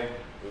y,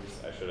 oops,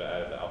 I should have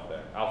added the alpha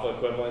there, alpha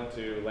equivalent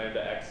to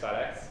lambda x dot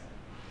x?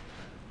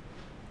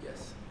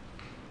 Yes.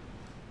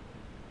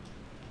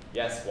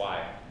 Yes,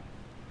 why?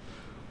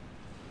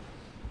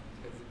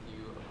 Because if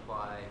you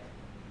apply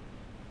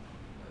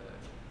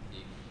the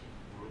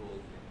rule,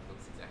 it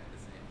looks exactly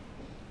the same.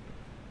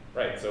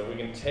 Right, so we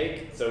can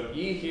take, so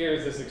E here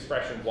is this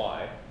expression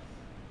y.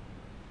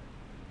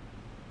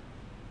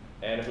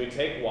 And if we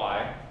take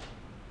y,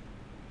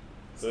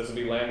 so this would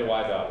be lambda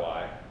y dot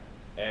y,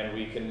 and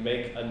we can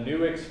make a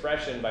new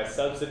expression by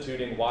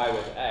substituting y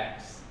with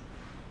x,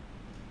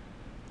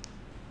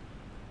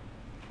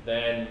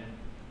 then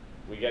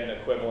we get an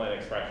equivalent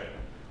expression.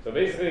 So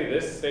basically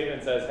this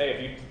statement says, hey,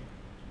 if you,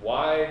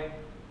 y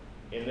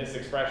in this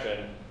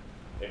expression,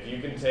 if you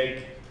can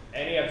take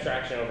any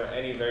abstraction over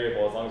any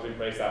variable, as long as we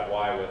replace that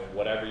y with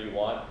whatever you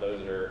want,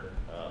 those are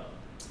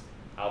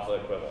alpha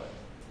equivalent.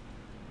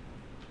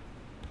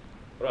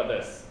 What about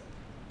this?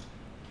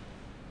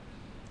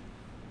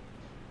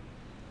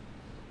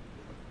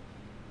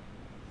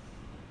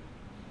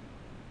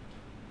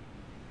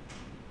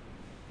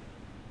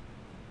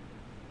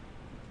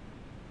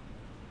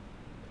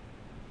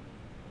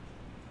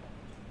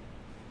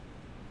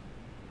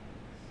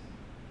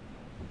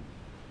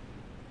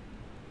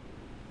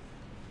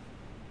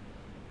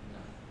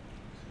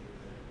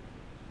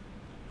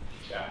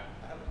 Yeah.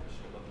 I have a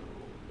question about the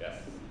rule.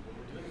 Yes. When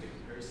we're doing the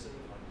comparison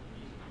on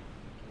E,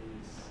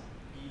 is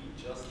E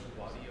just the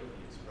body of the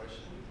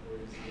expression, or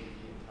is it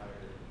the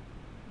entire?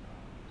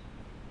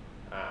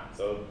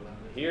 So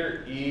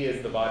here E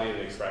is the body of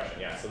the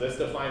expression. Yeah. So this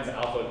defines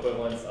alpha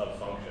equivalence of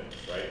functions,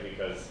 right?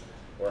 Because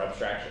or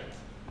abstractions.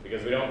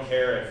 Because we don't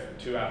care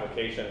if two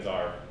applications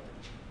are,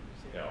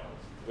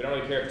 we don't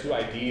really care if two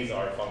IDs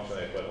are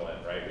functionally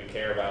equivalent, right? We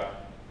care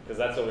about, because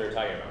that's what we were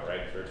talking about,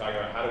 right? We were talking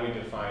about how do we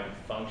define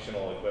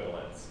functional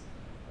equivalence.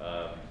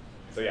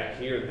 So yeah,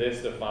 here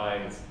this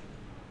defines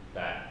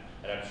that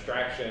an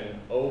abstraction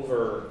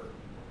over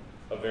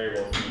a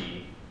variable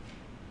E,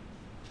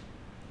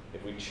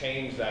 if we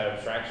change that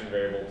abstraction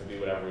variable to be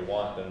whatever we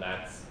want, then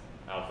that's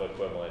alpha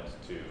equivalent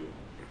to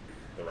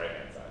the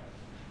right-hand side.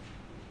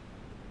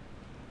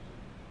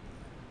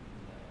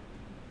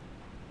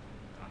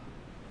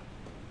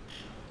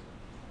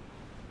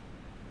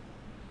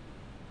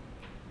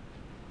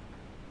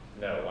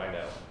 No, why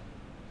no?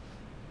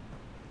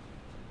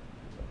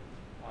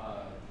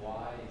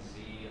 Y,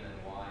 Z, and then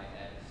Y,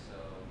 X. So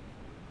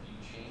if you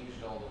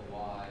changed all the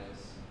Y's,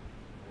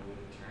 it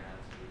would turn out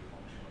to be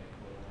functionally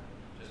equivalent.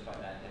 Just by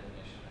that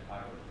definition, if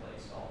I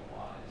replace all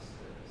Y's,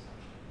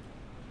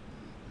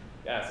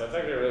 Yeah, so that's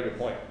actually a really good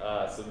point.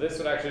 So this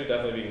would actually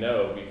definitely be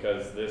no,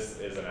 because this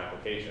is an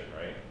application,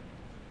 right?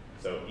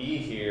 So E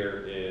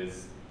here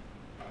is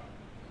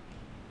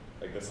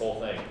like this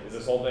whole thing. Is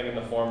this whole thing in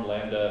the form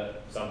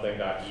lambda something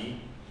dot E?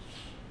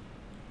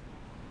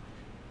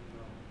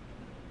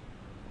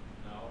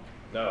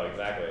 No,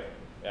 exactly.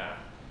 Yeah.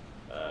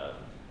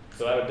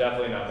 So that would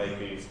definitely not make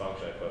these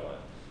function equivalent.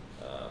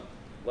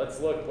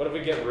 Let's look, what if we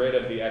get rid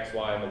of the x,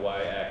 y, and the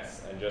y,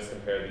 x, and just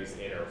compare these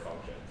inner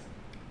functions?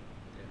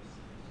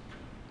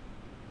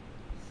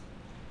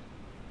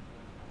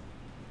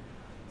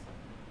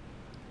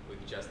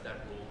 With just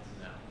that rule,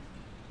 no.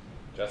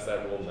 Just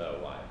that rule, no.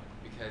 Why?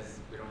 Because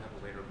we don't have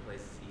a way to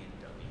replace C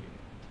and W.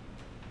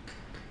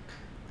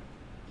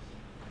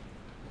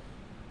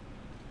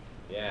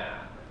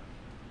 Yeah.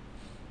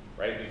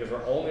 Right? Because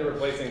we're only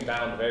replacing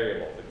bound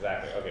variables.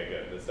 Exactly. Okay,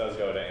 good. This does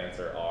go to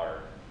answer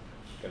our,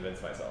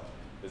 convince myself.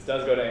 This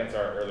does go to answer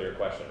our earlier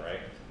question, right?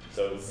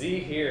 So Z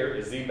here,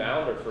 is Z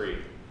bound or free?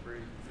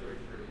 Free.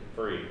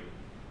 Free.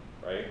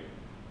 Right?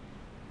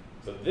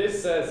 So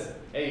this says,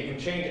 hey, you can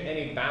change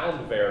any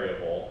bound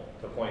variable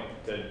to point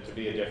to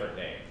be a different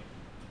name.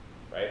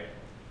 Right?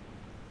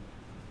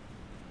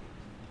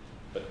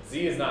 But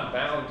Z is not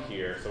bound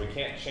here, so we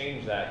can't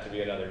change that to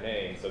be another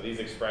name. So these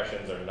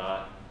expressions are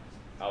not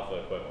alpha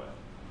equivalent.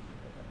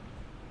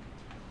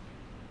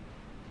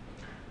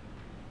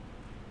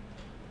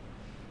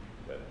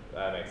 Good.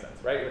 That makes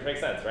sense, right? Which makes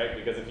sense, right?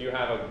 Because if you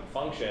have a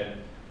function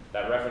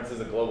that references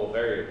a global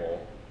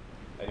variable,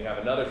 and you have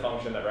another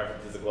function that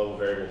references a global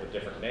variable with a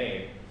different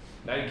name,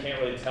 now you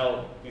can't really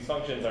tell, these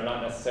functions are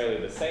not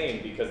necessarily the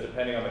same because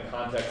depending on the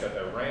context that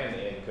they're ran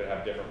in could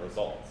have different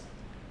results,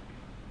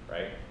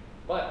 right?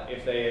 But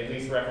if they at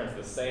least reference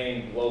the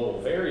same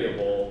global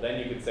variable, then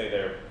you could say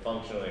they're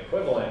functionally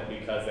equivalent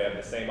because they have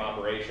the same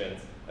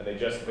operations and they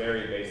just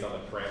vary based on the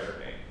parameter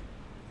name.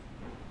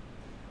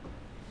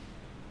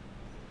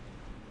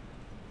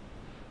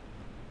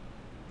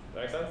 Does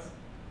that make sense?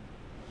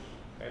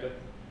 Kind of?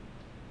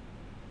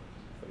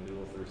 Some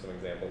noodle through some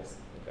examples.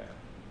 Okay.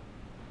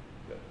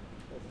 Good.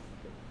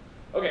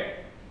 Okay.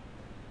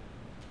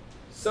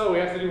 So we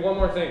have to do one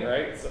more thing,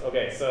 right? So,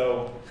 okay,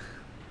 so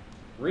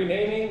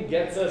renaming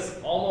gets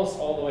us almost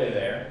all the way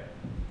there.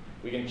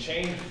 We can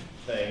change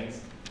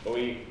things, but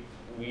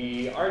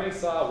we already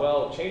saw,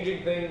 well,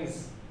 changing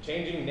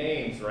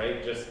names,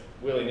 right, just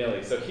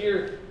willy-nilly. So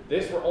here,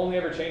 we're only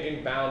ever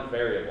changing bound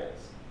variables,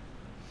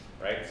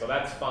 right? So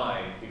that's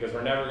fine, because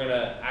we're never going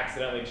to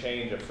accidentally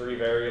change a free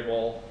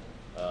variable,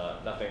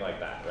 nothing like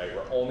that, right?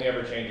 We're only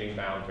ever changing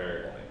bound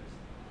variable names.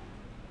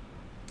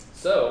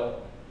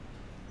 So,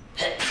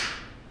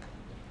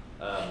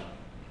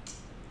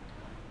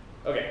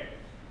 okay,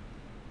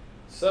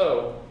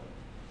 so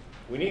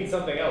we need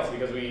something else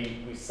because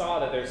we saw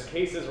that there's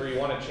cases where you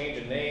want to change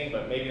a name,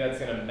 but maybe that's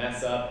going to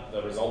mess up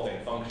the resulting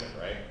function,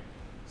 right?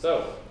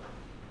 So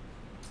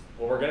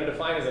what we're going to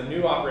define is a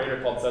new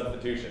operator called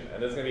substitution,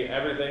 and this is going to be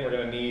everything we're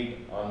going to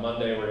need on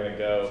Monday. We're going to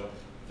go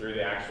through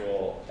the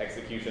actual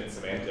execution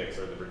semantics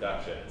or the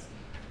reductions,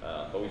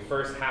 but we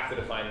first have to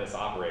define this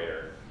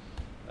operator.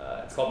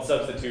 It's called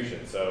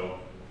substitution. So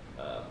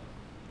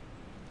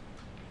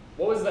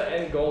what was the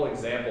end goal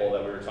example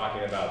that we were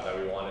talking about that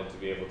we wanted to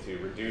be able to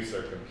reduce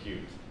or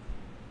compute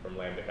from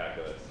Lambda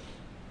Calculus?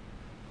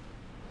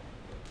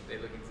 They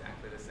look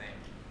exactly the same.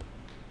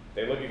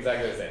 They look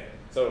exactly the same.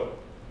 So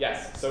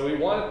yes, so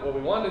what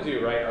we want to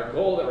do, right, our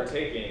goal that we're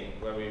taking,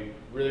 where we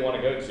really want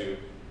to go to,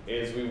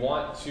 is we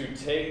want to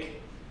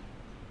take,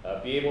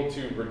 be able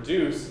to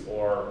reduce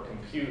or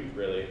compute,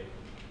 really,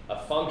 a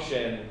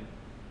function,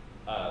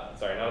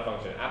 sorry, not a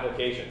function,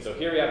 application. So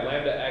here we have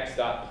lambda x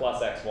dot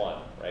plus x1,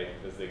 right?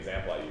 This is the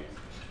example I used.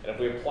 And if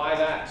we apply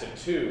that to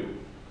 2,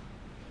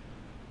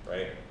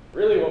 right,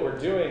 really what we're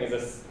doing is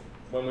this,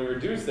 when we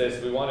reduce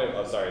this, we want to,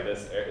 oh sorry,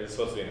 this is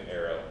supposed to be an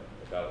arrow.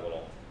 I got a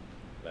little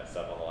messed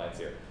up on the lines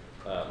here.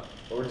 What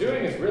we're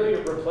doing is really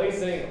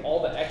replacing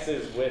all the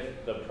x's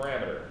with the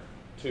parameter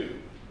 2,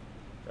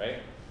 right?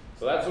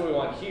 So that's what we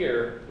want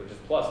here, which is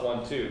plus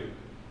 1, 2.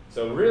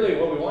 So really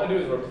what we want to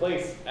do is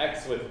replace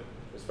x with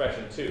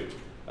expression 2.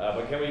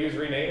 But can we use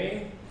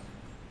renaming?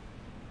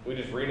 We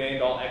just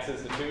renamed all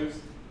x's to 2's?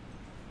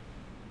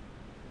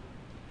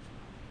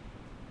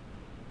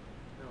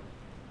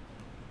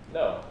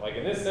 No. Like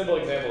in this simple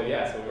example,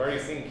 yes, but we've already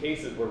seen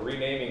cases where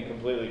renaming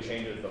completely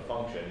changes the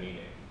function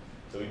meaning.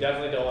 So we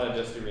definitely don't want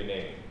to just do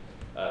renaming.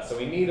 So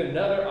we need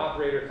another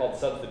operator called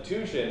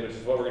substitution, which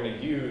is what we're going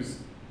to use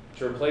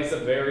to replace a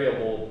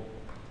variable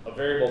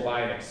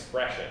by an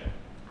expression.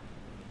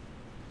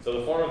 So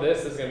the form of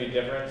this is going to be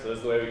different. So this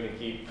is the way we can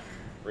keep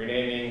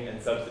renaming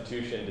and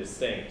substitution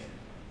distinct,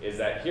 is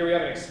that here we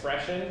have an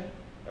expression,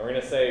 and we're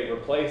going to say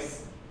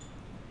replace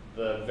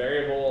the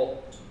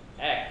variable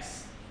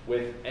x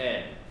with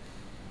n.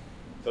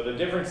 So the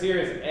difference here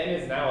is n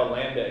is now a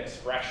lambda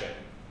expression,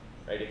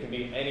 right? It can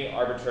be any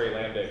arbitrary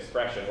lambda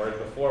expression, whereas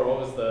before,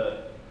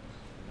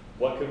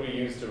 what could we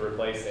use to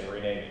replace in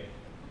renaming?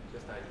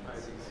 Just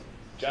IDs.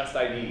 Just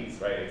IDs,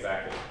 right,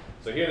 exactly.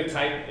 So here the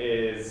type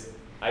is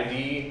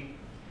ID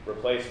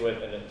replaced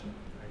with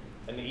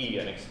an E,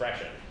 an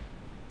expression.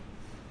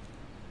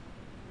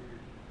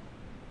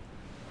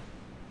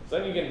 So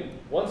then you can,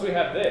 once we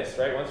have this,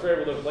 right, once we're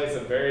able to replace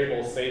a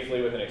variable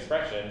safely with an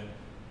expression,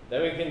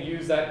 then we can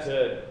use that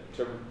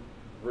to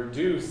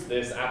reduce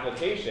this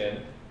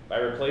application by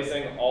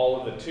replacing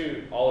all of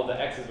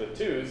the x's with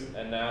 2's,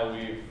 and now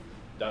we've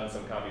done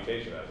some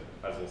computation,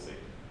 as we'll see.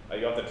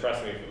 You have to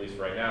trust me, at least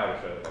right now,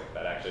 to show that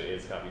that actually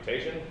is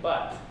computation,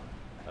 but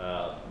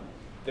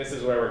this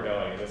is where we're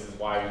going, and this is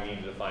why we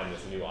need to define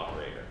this new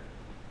operator.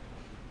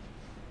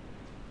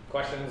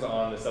 Questions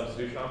on the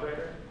substitution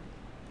operator?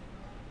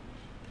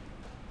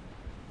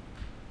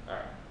 All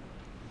right.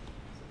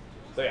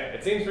 So yeah,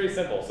 it seems pretty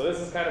simple. So this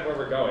is kind of where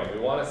we're going.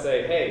 We want to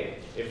say, hey,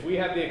 if we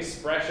have the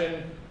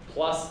expression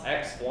plus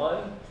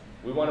x1,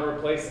 we want to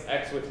replace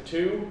x with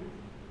 2.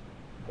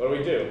 What do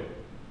we do?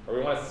 Or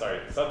we want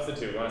to,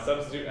 substitute. We want to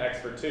substitute x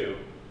for 2.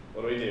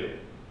 What do we do?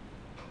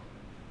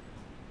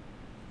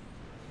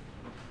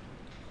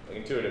 Like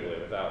intuitively,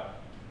 without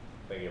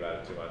thinking about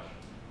it too much.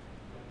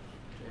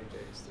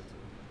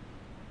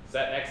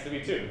 Set x to be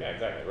 2. Yeah,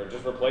 exactly. We're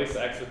just replace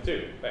x with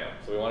 2. Bam.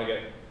 So we want to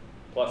get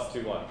plus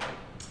 2, 1.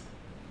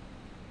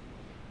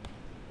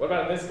 What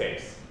about in this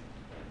case?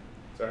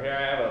 So here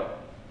I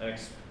have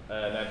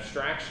an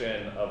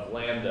abstraction of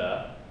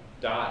lambda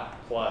dot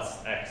plus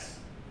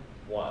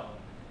x1.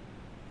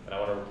 And I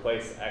want to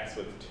replace x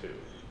with 2.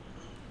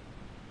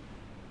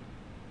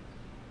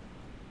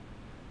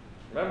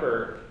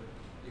 Remember,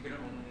 you can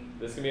only,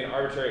 this can be an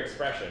arbitrary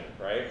expression,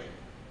 right?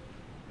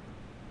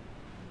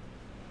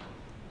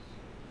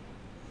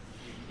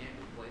 you can't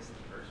replace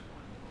the first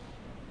one.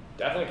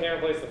 Definitely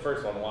can't replace the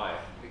first one. Why?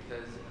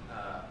 Because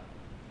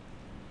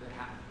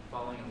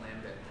following a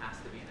lambda has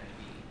to be an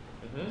ID.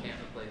 Mm-hmm. You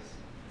can't replace,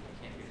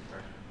 it can't be an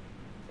expression.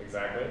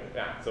 Exactly.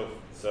 Yeah.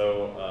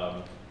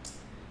 So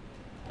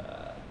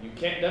you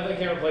definitely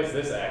can't replace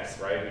this x,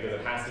 right? Because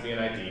it has to be an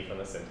ID from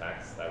the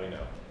syntax that we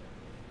know.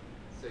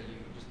 So you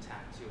can just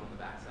tack 2 on the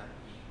backside.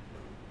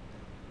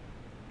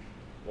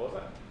 What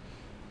was that?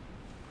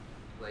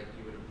 Like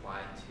you would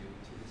apply 2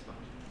 to this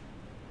function.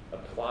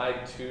 Apply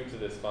 2 to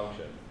this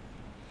function.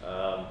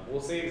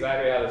 We'll see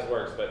exactly how this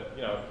works, but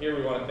you know, here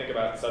we want to think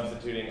about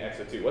substituting x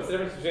with 2. What's the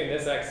difference between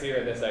this x here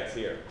and this x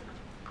here?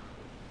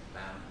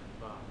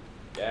 Bound.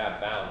 Yeah,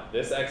 bound.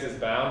 This x is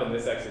bound and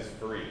this x is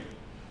free,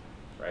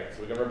 right?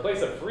 So we can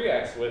replace a free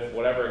x with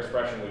whatever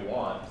expression we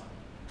want.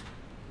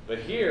 But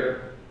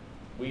here,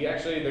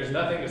 there's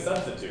nothing to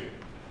substitute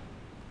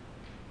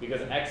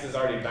because x is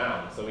already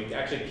bound. So we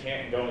actually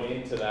can't go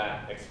into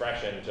that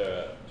expression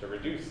to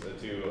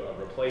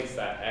replace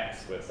that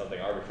x with something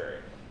arbitrary.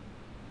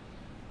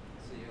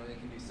 So you only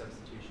can do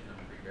substitution on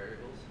free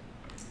variables?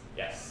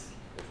 Yes,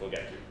 which we'll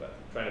get to, but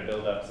I'm trying to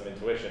build up some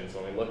intuition.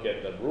 So when we look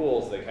at the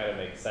rules, they kind of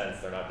make sense.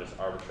 They're not just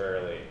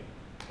arbitrarily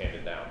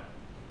handed down.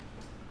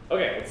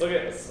 Okay, let's look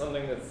at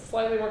something that's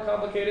slightly more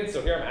complicated.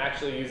 So here I'm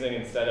actually using,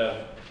 instead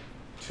of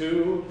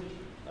 2,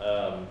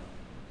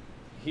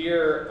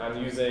 here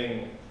I'm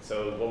using,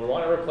 so what we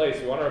want to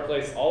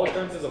replace all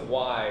occurrences of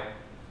y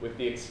with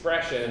the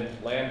expression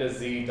lambda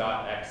z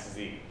dot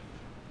xz.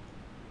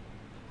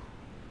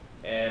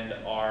 And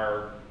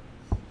our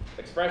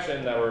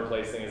expression that we're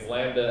replacing is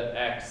lambda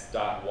x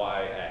dot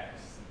yx.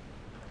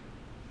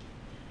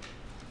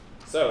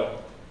 So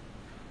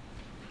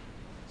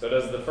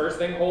does the first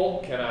thing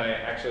hold? Can I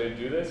actually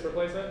do this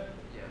replacement?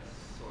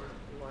 Yes, sort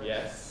of.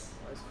 Yes.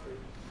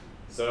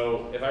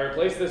 So if I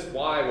replace this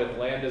y with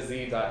lambda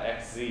z dot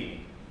xz,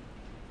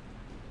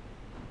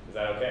 is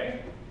that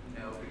okay?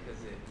 No,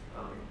 because it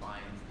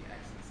binds the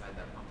x inside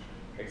that function.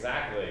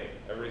 Exactly.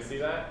 Everybody see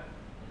that?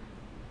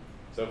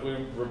 So if we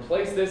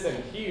replace this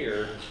in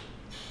here,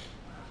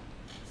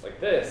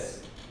 like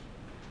this,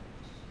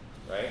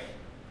 right?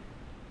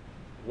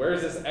 Where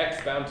is this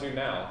x bound to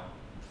now?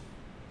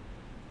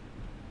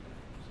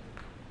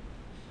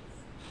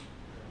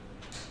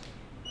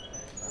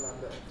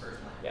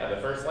 Yeah,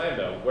 the first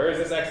lambda. Where is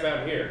this x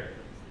bound here?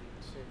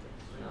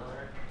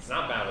 It's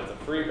not bound, it's a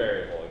free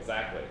variable,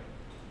 exactly.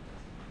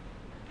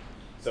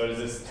 So is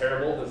this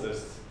terrible? Does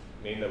this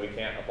mean that we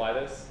can't apply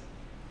this?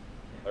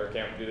 Or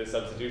can't do this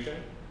substitution?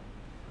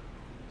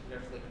 You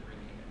have to like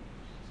rename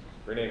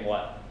it. Rename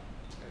what?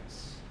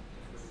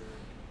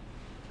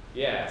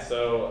 Yeah,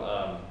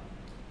 so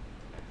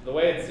the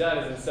way it's done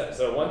is instead,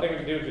 so one thing we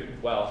can do,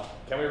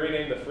 can we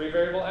rename the free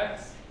variable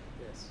x?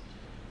 Yes.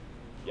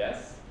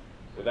 Yes?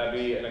 Would that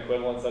be an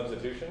equivalent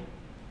substitution?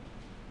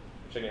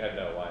 Shaking your head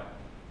no, why?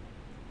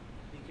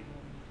 We can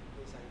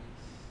replace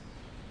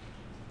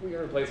IDs. We can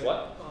replace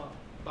what?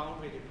 Bound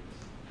variables.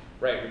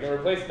 Right, we can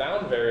replace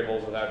bound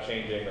variables without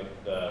changing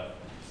the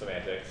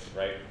semantics,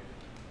 right?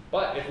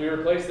 But if we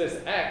replace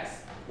this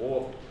x,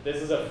 well,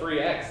 this is a free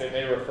x, it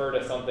may refer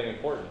to something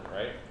important,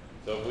 right?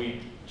 So if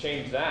we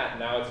change that,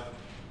 now it's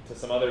to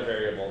some other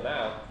variable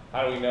now,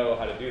 how do we know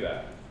how to do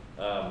that?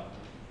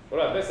 What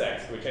about this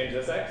x? Can we change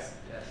this x?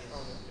 Yes.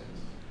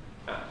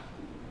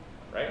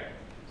 Right?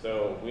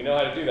 So we know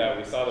how to do that.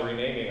 We saw the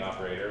renaming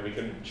operator. We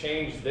can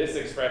change this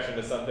expression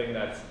to something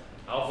that's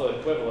alpha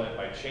equivalent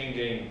by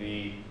changing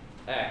the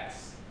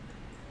x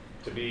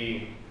to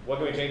be, what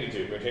can we change it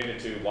to? Can we change it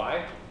to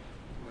y?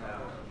 No.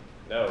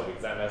 No,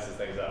 because that messes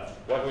things up.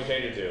 What can we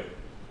change it to?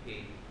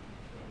 P.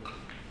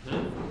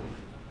 Hmm?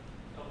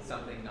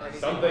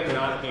 Something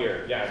not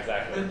here. Yeah,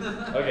 exactly.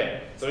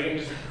 Okay, so we can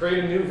just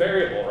create a new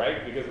variable,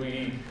 right? Because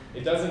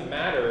it doesn't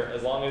matter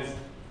as long as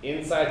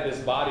inside this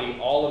body,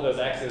 all of those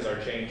x's are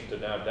changed to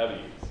now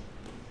w's.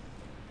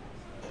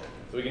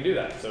 So we can do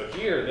that. So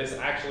here, this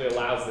actually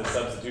allows the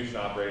substitution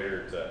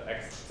operator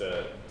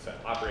to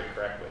operate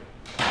correctly.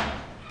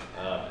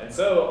 And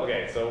so,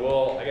 okay, so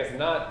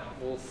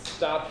we'll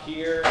stop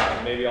here,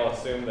 and maybe I'll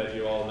assume that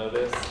you all know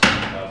this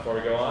before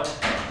we go on.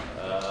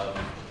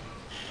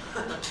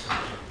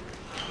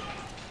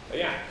 But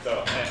yeah,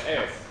 so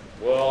anyways,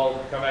 we'll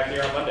come back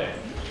here on Monday.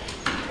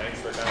 Thanks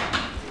for coming.